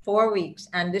 4 weeks,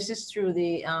 and this is through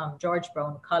the George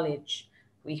Brown College.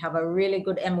 We have a really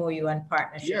good MOU and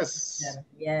partnership. Yes. With them.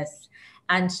 Yes.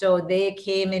 And so they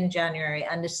came in January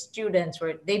and the students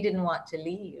they didn't want to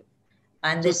leave.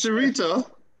 And so Sarita,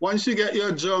 once you get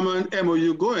your German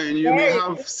MOU going, you may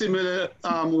have similar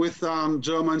with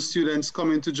German students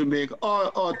coming to Jamaica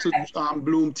or to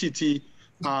Bloom TT,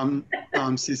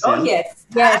 Cecile. Oh, yes.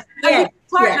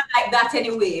 Partner like that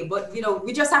anyway, but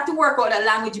we just have to work out a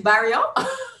language barrier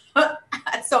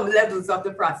at some levels of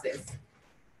the process.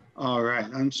 All right,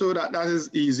 I'm sure that is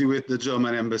easy with the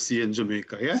German embassy in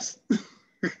Jamaica, yes?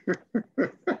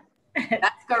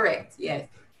 That's correct, yes.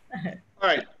 All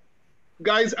right,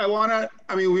 guys,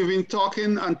 we've been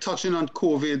talking and touching on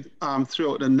COVID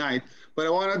throughout the night, but I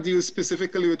want to deal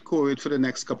specifically with COVID for the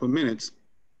next couple of minutes.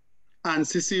 And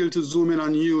Cecile, to zoom in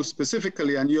on you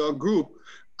specifically and your group,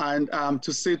 and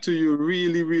to say to you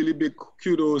really, really big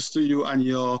kudos to you and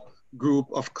your group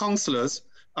of counselors.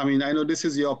 I know this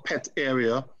is your pet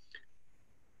area.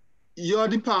 Your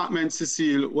department,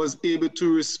 Cecile, was able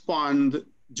to respond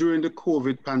during the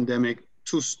COVID pandemic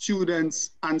to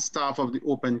students and staff of the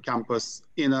open campus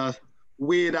in a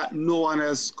way that no one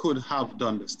else could have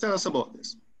done this. Tell us about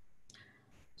this.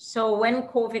 So when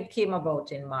COVID came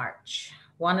about in March,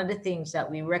 one of the things that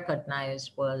we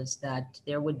recognized was that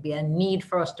there would be a need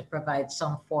for us to provide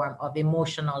some form of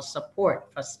emotional support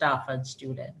for staff and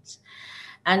students.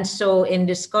 And so in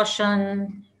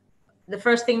discussion, the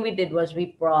first thing we did was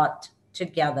we brought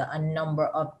together a number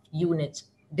of units,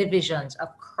 divisions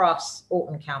across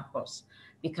open campus,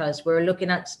 because we're looking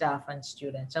at staff and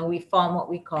students, and we formed what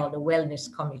we call the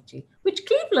Wellness Committee, which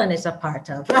Cleveland is a part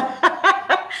of.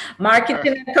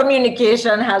 Marketing and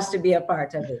communication has to be a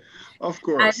part of it. Of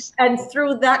course. And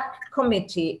through that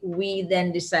committee, we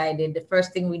then decided the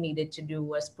first thing we needed to do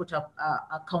was put up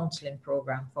a counseling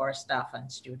program for our staff and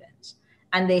students.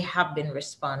 And they have been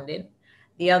responding.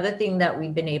 The other thing that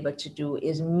we've been able to do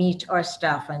is meet our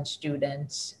staff and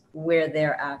students where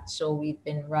they're at. So we've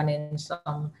been running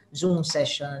some Zoom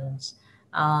sessions,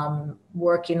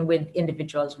 working with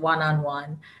individuals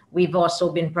one-on-one. We've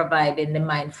also been providing the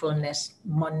Mindfulness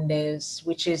Mondays,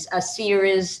 which is a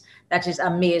series that is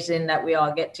amazing, that we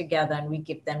all get together and we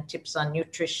give them tips on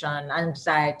nutrition,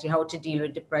 anxiety, how to deal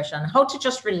with depression, how to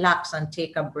just relax and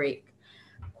take a break.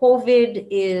 COVID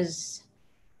is,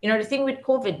 the thing with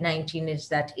COVID-19 is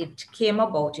that it came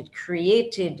about, it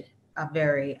created a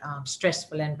very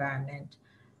stressful environment.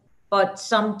 But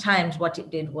sometimes what it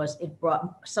did was it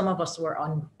brought, some of us were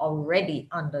already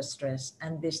under stress,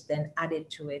 and this then added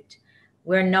to it.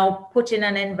 We're now put in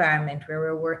an environment where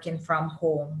we're working from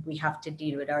home. We have to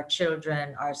deal with our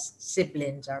children, our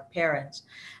siblings, our parents.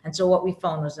 And so what we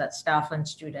found was that staff and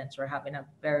students were having a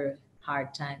very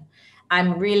hard time.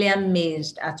 I'm really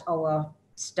amazed at our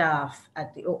staff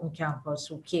at the Open Campus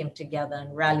who came together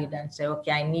and rallied and said,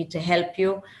 okay, I need to help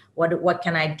you. What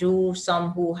can I do?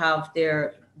 Some who have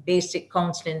their basic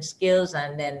counseling skills,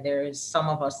 and then there is some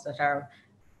of us that are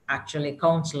actually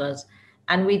counselors,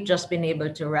 and we've just been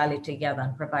able to rally together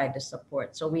and provide the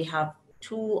support. So we have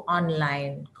 2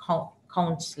 online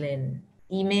counseling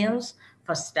emails,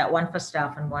 for one for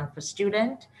staff and one for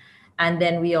student. And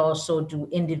then we also do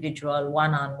individual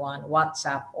one-on-one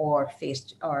WhatsApp or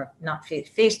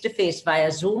face-to-face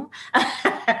via Zoom,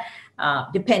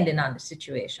 depending on the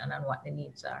situation and what the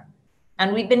needs are.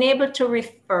 And we've been able to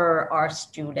refer our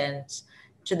students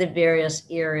to the various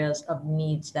areas of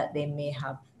needs that they may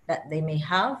have,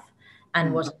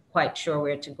 and wasn't quite sure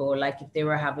where to go, like if they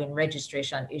were having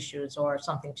registration issues or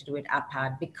something to do with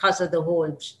APAD because of the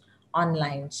whole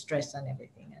online stress and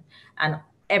everything. And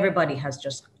everybody has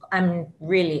just, I'm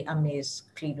really amazed,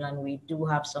 Cleveland. We do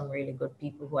have some really good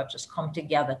people who have just come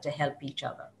together to help each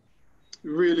other.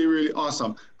 Really, really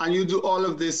awesome. And you do all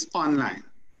of this online?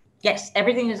 Yes,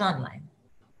 everything is online.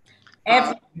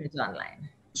 Everything is online.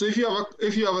 So if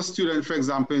you have a student, for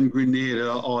example, in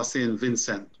Grenada or St.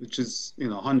 Vincent, which is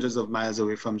hundreds of miles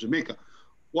away from Jamaica,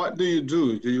 what do you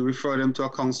do? Do you refer them to a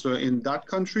counselor in that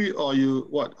country, or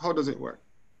how does it work?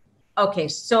 Okay,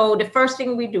 so the first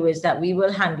thing we do is that we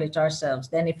will handle it ourselves.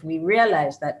 Then if we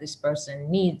realize that this person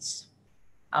needs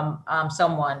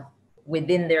someone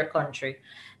within their country,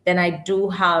 then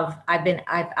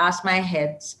I've asked my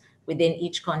heads within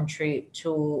each country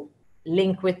to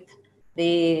link with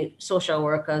the social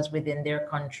workers within their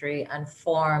country and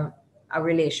form a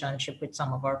relationship with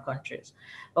some of our countries.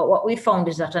 But what we found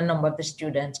is that a number of the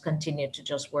students continue to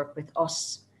just work with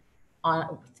us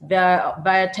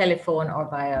via telephone or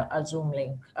via a Zoom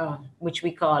link, which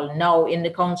we call now in the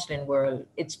counseling world,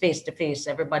 it's face-to-face.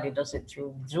 Everybody does it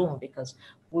through Zoom because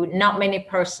not many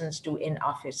persons do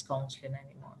in-office counseling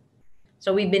anymore.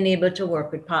 So we've been able to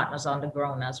work with partners on the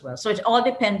ground as well. So it all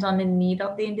depends on the need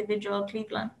of the individual,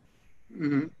 Cleveland.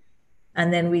 Mm-hmm.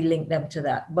 And then we link them to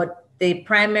that. But the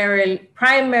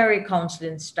primary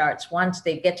counseling starts once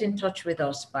they get in touch with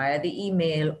us via the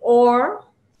email or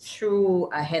through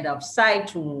a head of site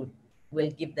who will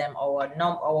give them our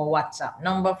WhatsApp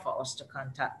number for us to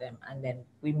contact them, and then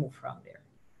we move from there.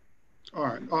 All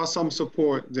right, awesome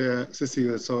support there,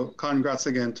 Cecilia. So congrats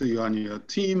again to you and your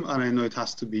team. And I know it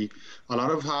has to be a lot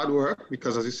of hard work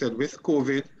because, as you said, with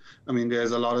COVID, I mean,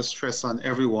 there's a lot of stress on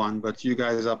everyone, but you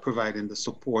guys are providing the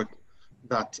support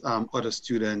that other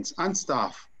students and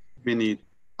staff may need.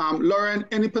 Lauren,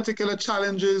 any particular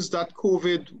challenges that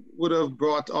COVID would have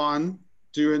brought on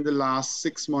during the last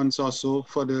 6 months or so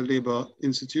for the Labour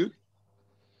Institute?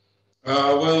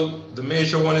 Well, the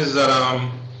major one is that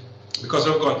because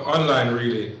we've gone online,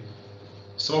 really,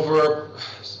 some of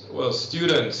our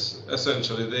students,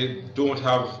 essentially, they don't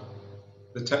have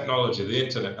the technology, the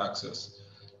internet access.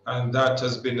 And that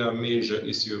has been a major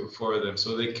issue for them.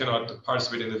 So they cannot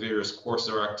participate in the various courses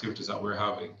or activities that we're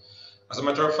having. As a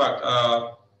matter of fact,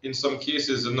 in some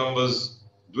cases, the numbers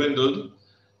dwindled.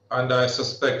 And I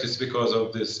suspect it's because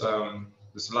of this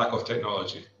this lack of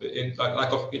technology,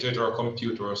 lack of internet or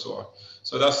computer or so on.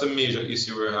 So that's the major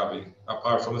issue we're having,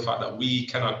 apart from the fact that we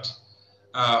cannot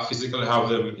physically have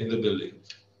them in the building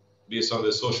based on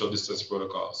the social distance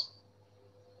protocols.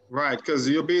 Right, because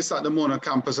you're based at the Mona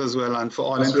campus as well, and for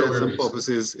all intents and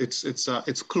purposes,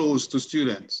 it's closed to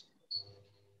students.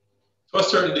 To a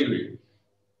certain degree,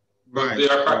 but right. They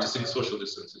are practicing social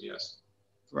distancing, yes.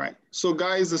 Right. So,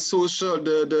 guys,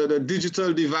 the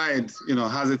digital divide,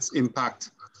 has its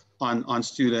impact on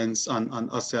students, on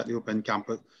us at the Open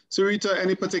Campus. So, Rita,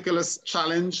 any particular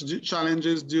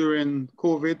challenges during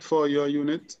COVID for your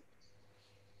unit?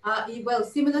 Well,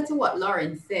 similar to what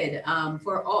Lauren said,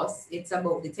 for us, it's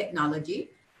about the technology,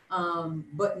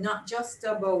 but not just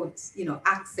about,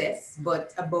 access,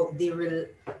 but about the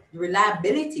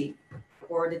reliability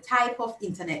or the type of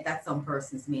internet that some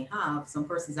persons may have. Some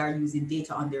persons are using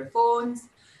data on their phones.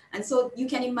 And so you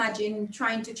can imagine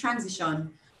trying to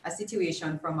transition a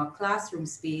situation from a classroom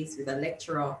space with a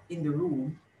lecturer in the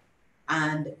room,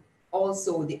 and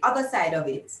also the other side of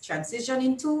it, transition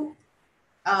into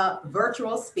a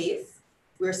virtual space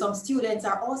where some students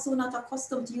are also not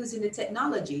accustomed to using the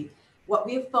technology. What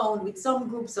we've found with some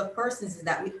groups of persons is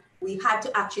that we had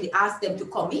to actually ask them to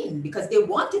come in because they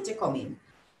wanted to come in.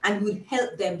 and we'd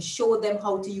help them, show them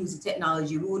how to use the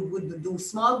technology. We would do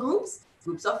small groups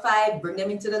of 5, bring them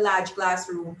into the large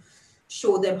classroom,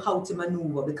 show them how to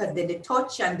maneuver, because then the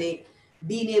touch and the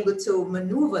being able to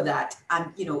maneuver that.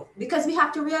 And, you know, because we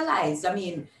have to realize, I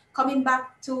mean, coming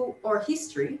back to our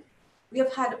history, we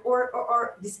have had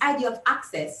or this idea of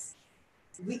access.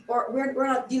 We're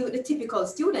not dealing with the typical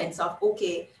students of,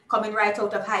 okay, coming right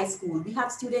out of high school. We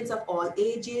have students of all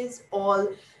ages, all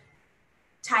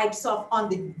types of, on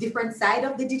the different side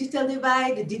of the digital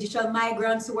divide, the digital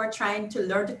migrants who are trying to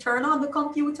learn to turn on the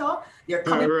computer. They're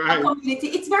coming from a community.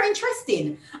 It's very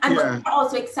interesting. And we're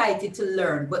also excited to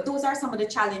learn. But those are some of the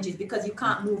challenges, because you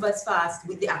can't move as fast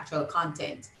with the actual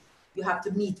content. You have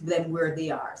to meet them where they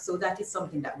are. So that is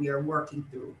something that we are working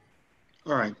through.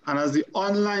 All right. And as the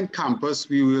online campus,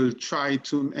 we will try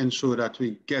to ensure that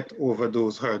we get over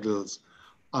those hurdles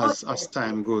as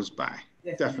time goes by.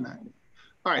 Definitely.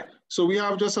 All right. So we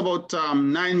have just about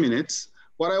 9 minutes.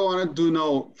 What I want to do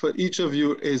now for each of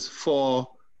you is for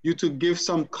you to give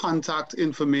some contact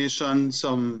information,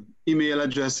 some email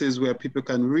addresses where people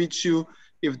can reach you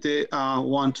if they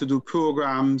want to do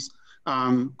programs,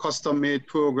 custom-made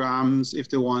programs, if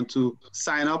they want to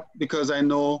sign up, because I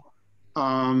know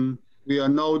we are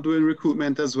now doing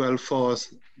recruitment as well for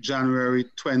January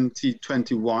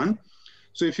 2021.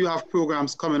 So if you have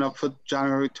programs coming up for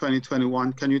January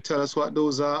 2021, can you tell us what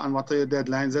those are and what are your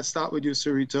deadlines? Let's start with you,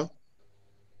 Sarita.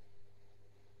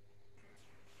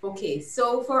 Okay,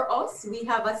 so for us, we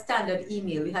have a standard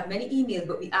email. We have many emails,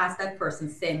 but we ask that person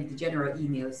send the general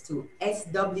emails to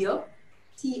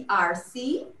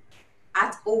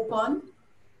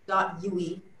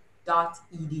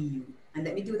swtrc@open.ue.edu. And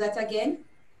let me do that again.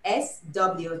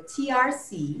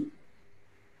 SWTRC,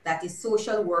 that is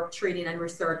Social Work Training and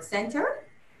Research Center,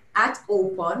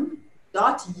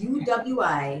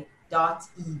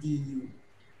 @open.uwi.edu.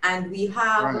 And we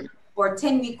have our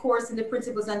 10-week course in the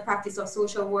Principles and Practice of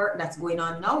Social Work that's going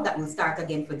on now. That will start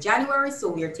again for January. So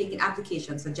we are taking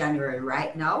applications for January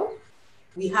right now.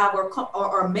 We have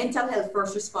our mental health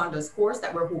first responders course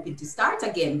that we're hoping to start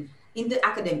again in the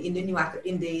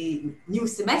new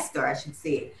semester, I should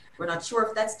say. We're not sure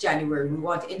if that's January. We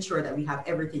want to ensure that we have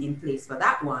everything in place for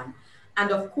that one.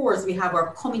 And of course, we have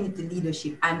our community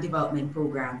leadership and development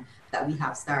program that we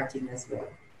have starting as well.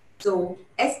 So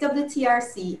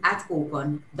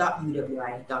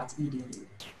swtrc@open.uwi.edu.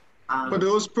 For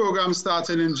those programs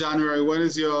starting in January, when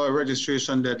is your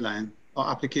registration deadline or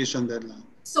application deadline?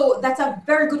 So that's a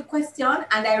very good question.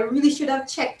 And I really should have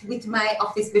checked with my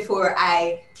office before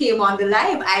I came on the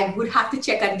live. I would have to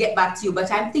check and get back to you,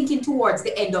 but I'm thinking towards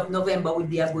the end of November would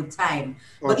be a good time.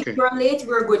 But if you're late,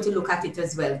 we're going to look at it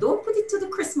as well. Don't put it to the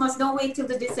Christmas, don't wait till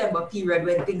the December period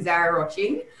when things are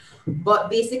rushing. But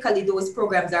basically those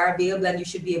programs are available and you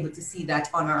should be able to see that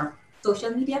on our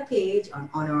social media page, on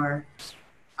our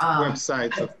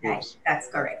website, of course. That's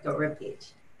correct, our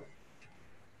webpage.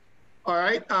 All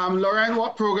right, Lauren,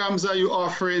 what programs are you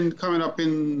offering coming up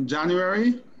in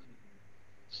January?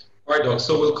 All right, Doc.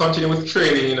 So we'll continue with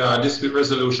training in dispute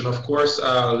resolution, of course,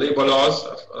 labor laws,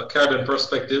 a Caribbean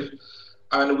perspective,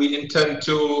 and we intend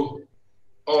to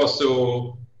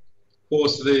also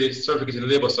host the certificate in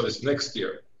labor service next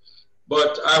year.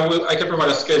 But I can provide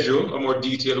a schedule, a more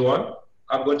detailed one.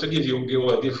 I'm going to give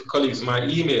colleagues my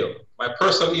email, my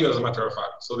personal email, as a matter of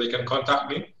fact, so they can contact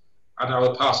me, and I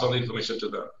will pass on the information to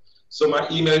them. So my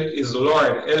email is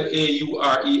Lauren,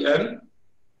 LAUREN,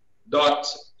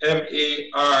 .MARSH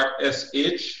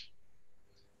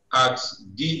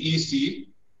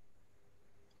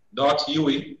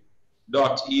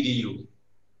 @dec.ue.edu.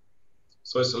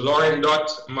 So it's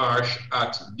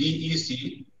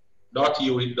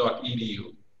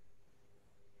lauren.marsh@dec.ue.edu.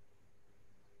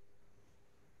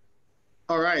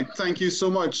 All right, thank you so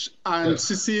much. And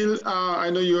Cecile, I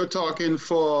know you were talking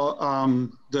for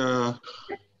the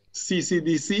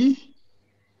CCDC.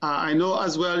 I know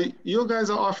as well, you guys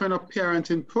are offering a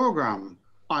parenting program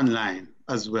online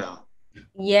as well.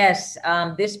 Yes,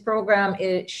 this program,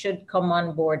 it should come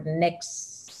on board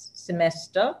next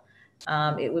semester.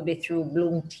 It will be through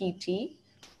Bloom TT.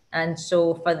 And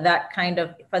so for that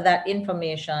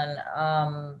information,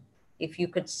 if you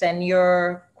could send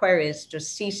your queries to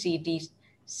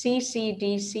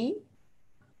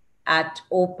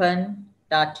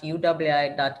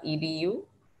ccdc@open.uwi.edu,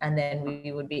 and then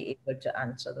we would be able to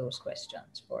answer those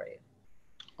questions for you.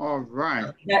 All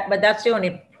right. But that's the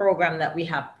only program that we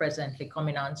have presently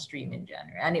coming on stream in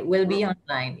January, and it will be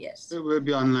online, yes. It will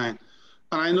be online.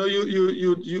 And I know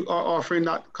you are offering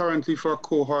that currently for a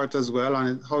cohort as well.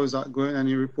 And how is that going?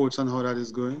 Any reports on how that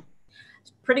is going?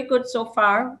 It's pretty good so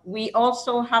far. We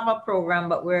also have a program,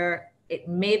 but it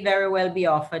may very well be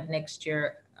offered next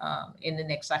year, in the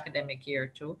next academic year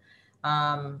too.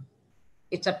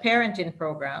 It's a parenting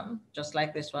program, just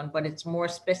like this one, but it's more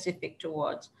specific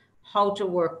towards how to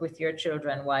work with your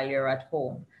children while you're at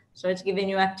home. So it's giving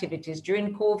you activities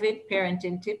during COVID,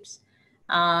 parenting tips,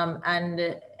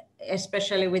 and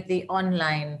especially with the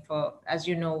online, for, as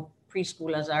you know,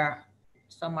 preschoolers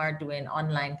some are doing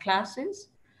online classes.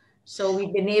 So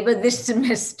we've been able this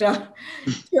semester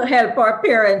to help our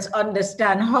parents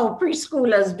understand how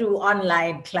preschoolers do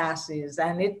online classes.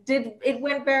 And it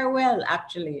went very well,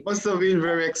 actually. Must have been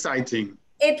very exciting.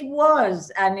 It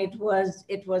was, and it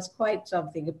was quite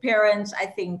something. The parents, I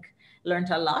think, learned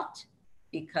a lot,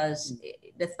 because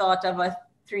the thought of a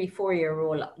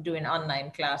 3-4-year-old doing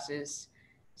online classes,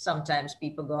 sometimes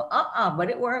people go, but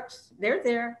it works. They're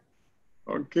there.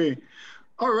 Okay.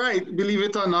 All right. Believe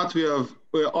it or not,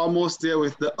 we're almost there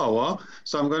with the hour.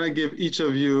 So I'm going to give each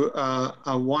of you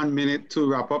a 1 minute to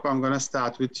wrap up. I'm going to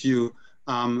start with you,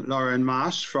 Lauren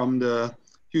Marsh from the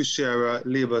Hugh Shearer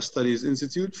Labor Studies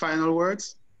Institute. Final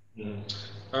words?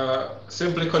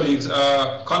 Simply, colleagues,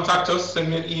 contact us,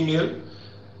 send me an email.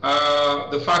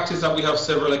 The fact is that we have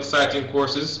several exciting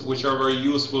courses which are very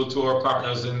useful to our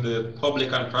partners in the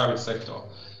public and private sector.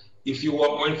 If you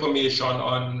want more information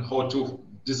on how to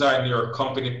design your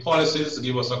company policies,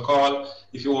 give us a call.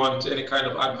 If you want any kind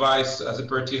of advice as it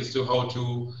pertains to how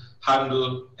to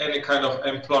handle any kind of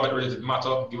employment-related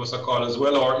matter, give us a call as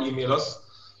well, or email us.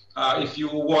 If you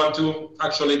want to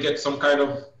actually get some kind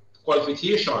of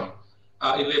qualification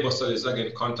in labor studies,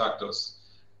 again, contact us.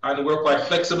 And we're quite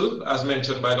flexible, as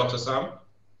mentioned by Dr. Sam.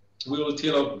 We will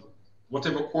tailor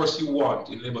whatever course you want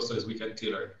in labor studies, we can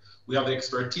tailor it. We have the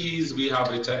expertise, we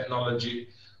have the technology,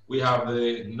 we have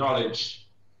the knowledge,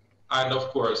 and of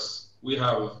course, we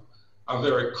have a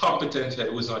very competent head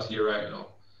who's not here right now.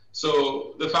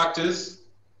 So the fact is,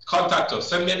 contact us,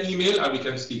 send me an email, and we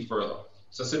can speak further.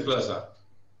 It's as simple as that.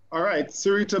 All right,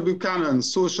 Sarita Buchanan,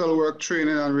 Social Work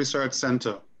Training and Research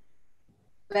Center.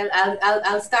 Well,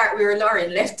 I'll start where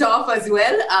Lauren left off as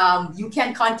well. You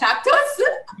can contact us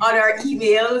on our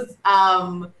emails,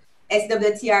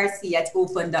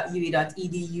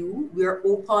 swtrc@open.ua.edu. We're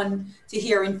open to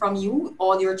hearing from you,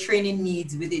 all your training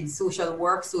needs within social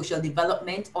work, social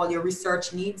development, all your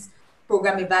research needs,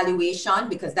 program evaluation,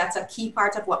 because that's a key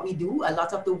part of what we do. A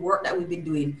lot of the work that we've been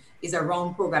doing is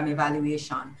around program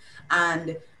evaluation.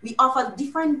 And we offer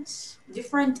different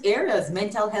areas,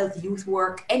 mental health, youth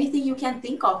work, anything you can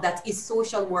think of that is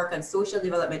social work and social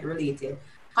development related.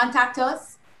 Contact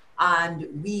us and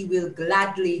we will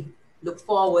gladly look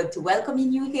forward to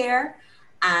welcoming you here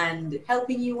and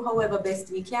helping you however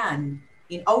best we can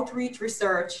in outreach,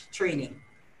 research, training.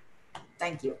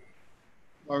 Thank you.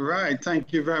 All right,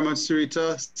 thank you very much,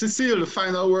 Sarita. Cecile, the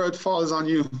final word falls on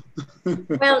you.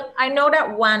 Well, I know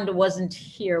that Wanda wasn't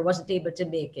able to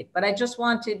make it, but I just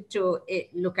wanted to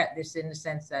look at this in the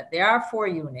sense that there are 4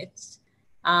 units.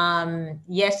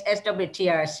 Yes,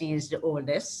 SWTRC is the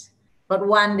oldest, but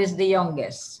Wanda is the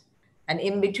youngest. And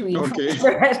in between, okay.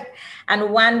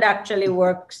 And Wanda actually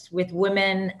works with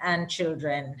women and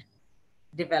children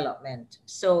development.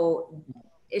 So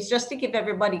it's just to give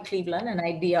everybody Cleveland an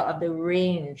idea of the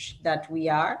range that we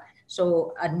are,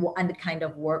 so and the kind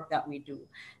of work that we do.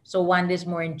 So one is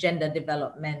more in gender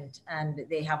development, and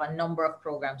they have a number of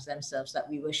programs themselves that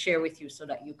we will share with you so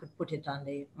that you could put it on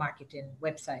the marketing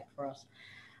website for us.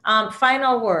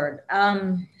 Final word,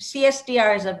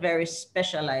 CSDR is a very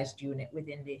specialized unit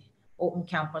within the Open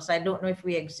Campus. I don't know if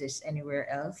we exist anywhere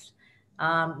else.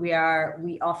 We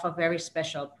offer very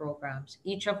special programs.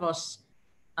 Each of us,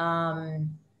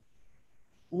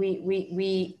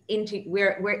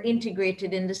 we're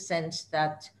integrated in the sense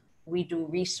that we do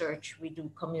research, we do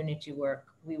community work,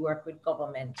 we work with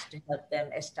governments to help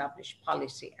them establish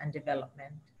policy and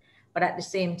development. But at the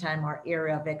same time, our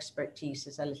area of expertise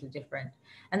is a little different.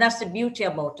 And that's the beauty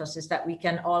about us, is that we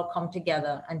can all come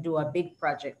together and do a big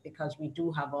project because we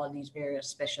do have all these various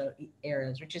special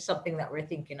areas, which is something that we're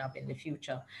thinking of in the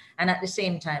future. And at the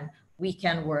same time, we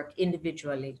can work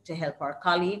individually to help our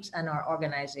colleagues and our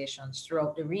organizations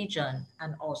throughout the region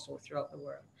and also throughout the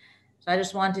world. So I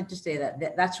just wanted to say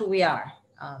that that's who we are.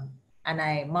 And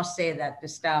I must say that the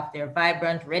staff, they're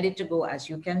vibrant, ready to go, as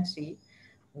you can see.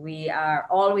 We are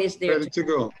always there. Ready to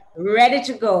go. Ready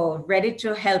to go, ready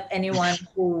to help anyone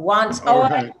who wants.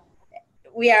 Right.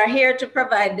 We are here to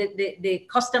provide the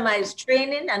customized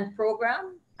training and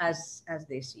program as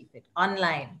they see fit,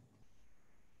 online.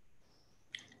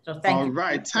 So thank you. All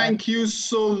right, thank you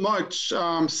so much,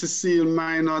 Cecile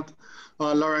Minot,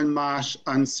 Lauren Marsh,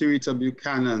 and Sarita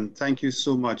Buchanan. Thank you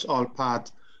so much, all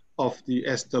part of the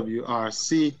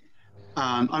SWRC.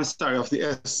 I'm sorry, of the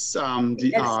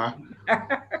SDR.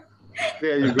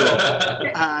 There you go.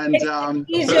 And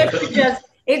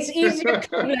it's easier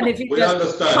if you we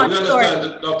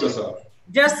understand, Dr. Sir.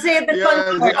 Just say the yeah,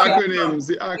 consortium.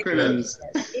 the acronyms.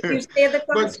 If you say the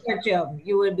But, consortium,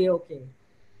 you will be okay.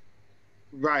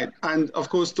 right. And of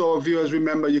course, to our viewers,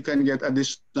 remember you can get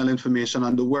additional information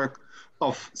on the work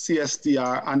of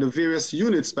CSDR and the various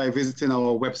units by visiting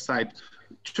our website,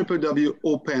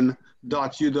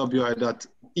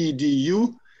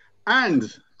 www.open.uwi.edu.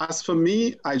 And as for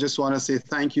me, I just want to say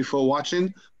thank you for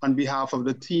watching. On behalf of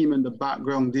the team in the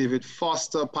background, David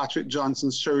Foster, Patrick Johnson,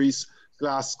 Cherise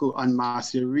Glasgow, and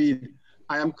Marcia Reed,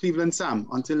 I am Cleveland Sam.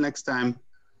 Until next time,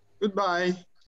 goodbye.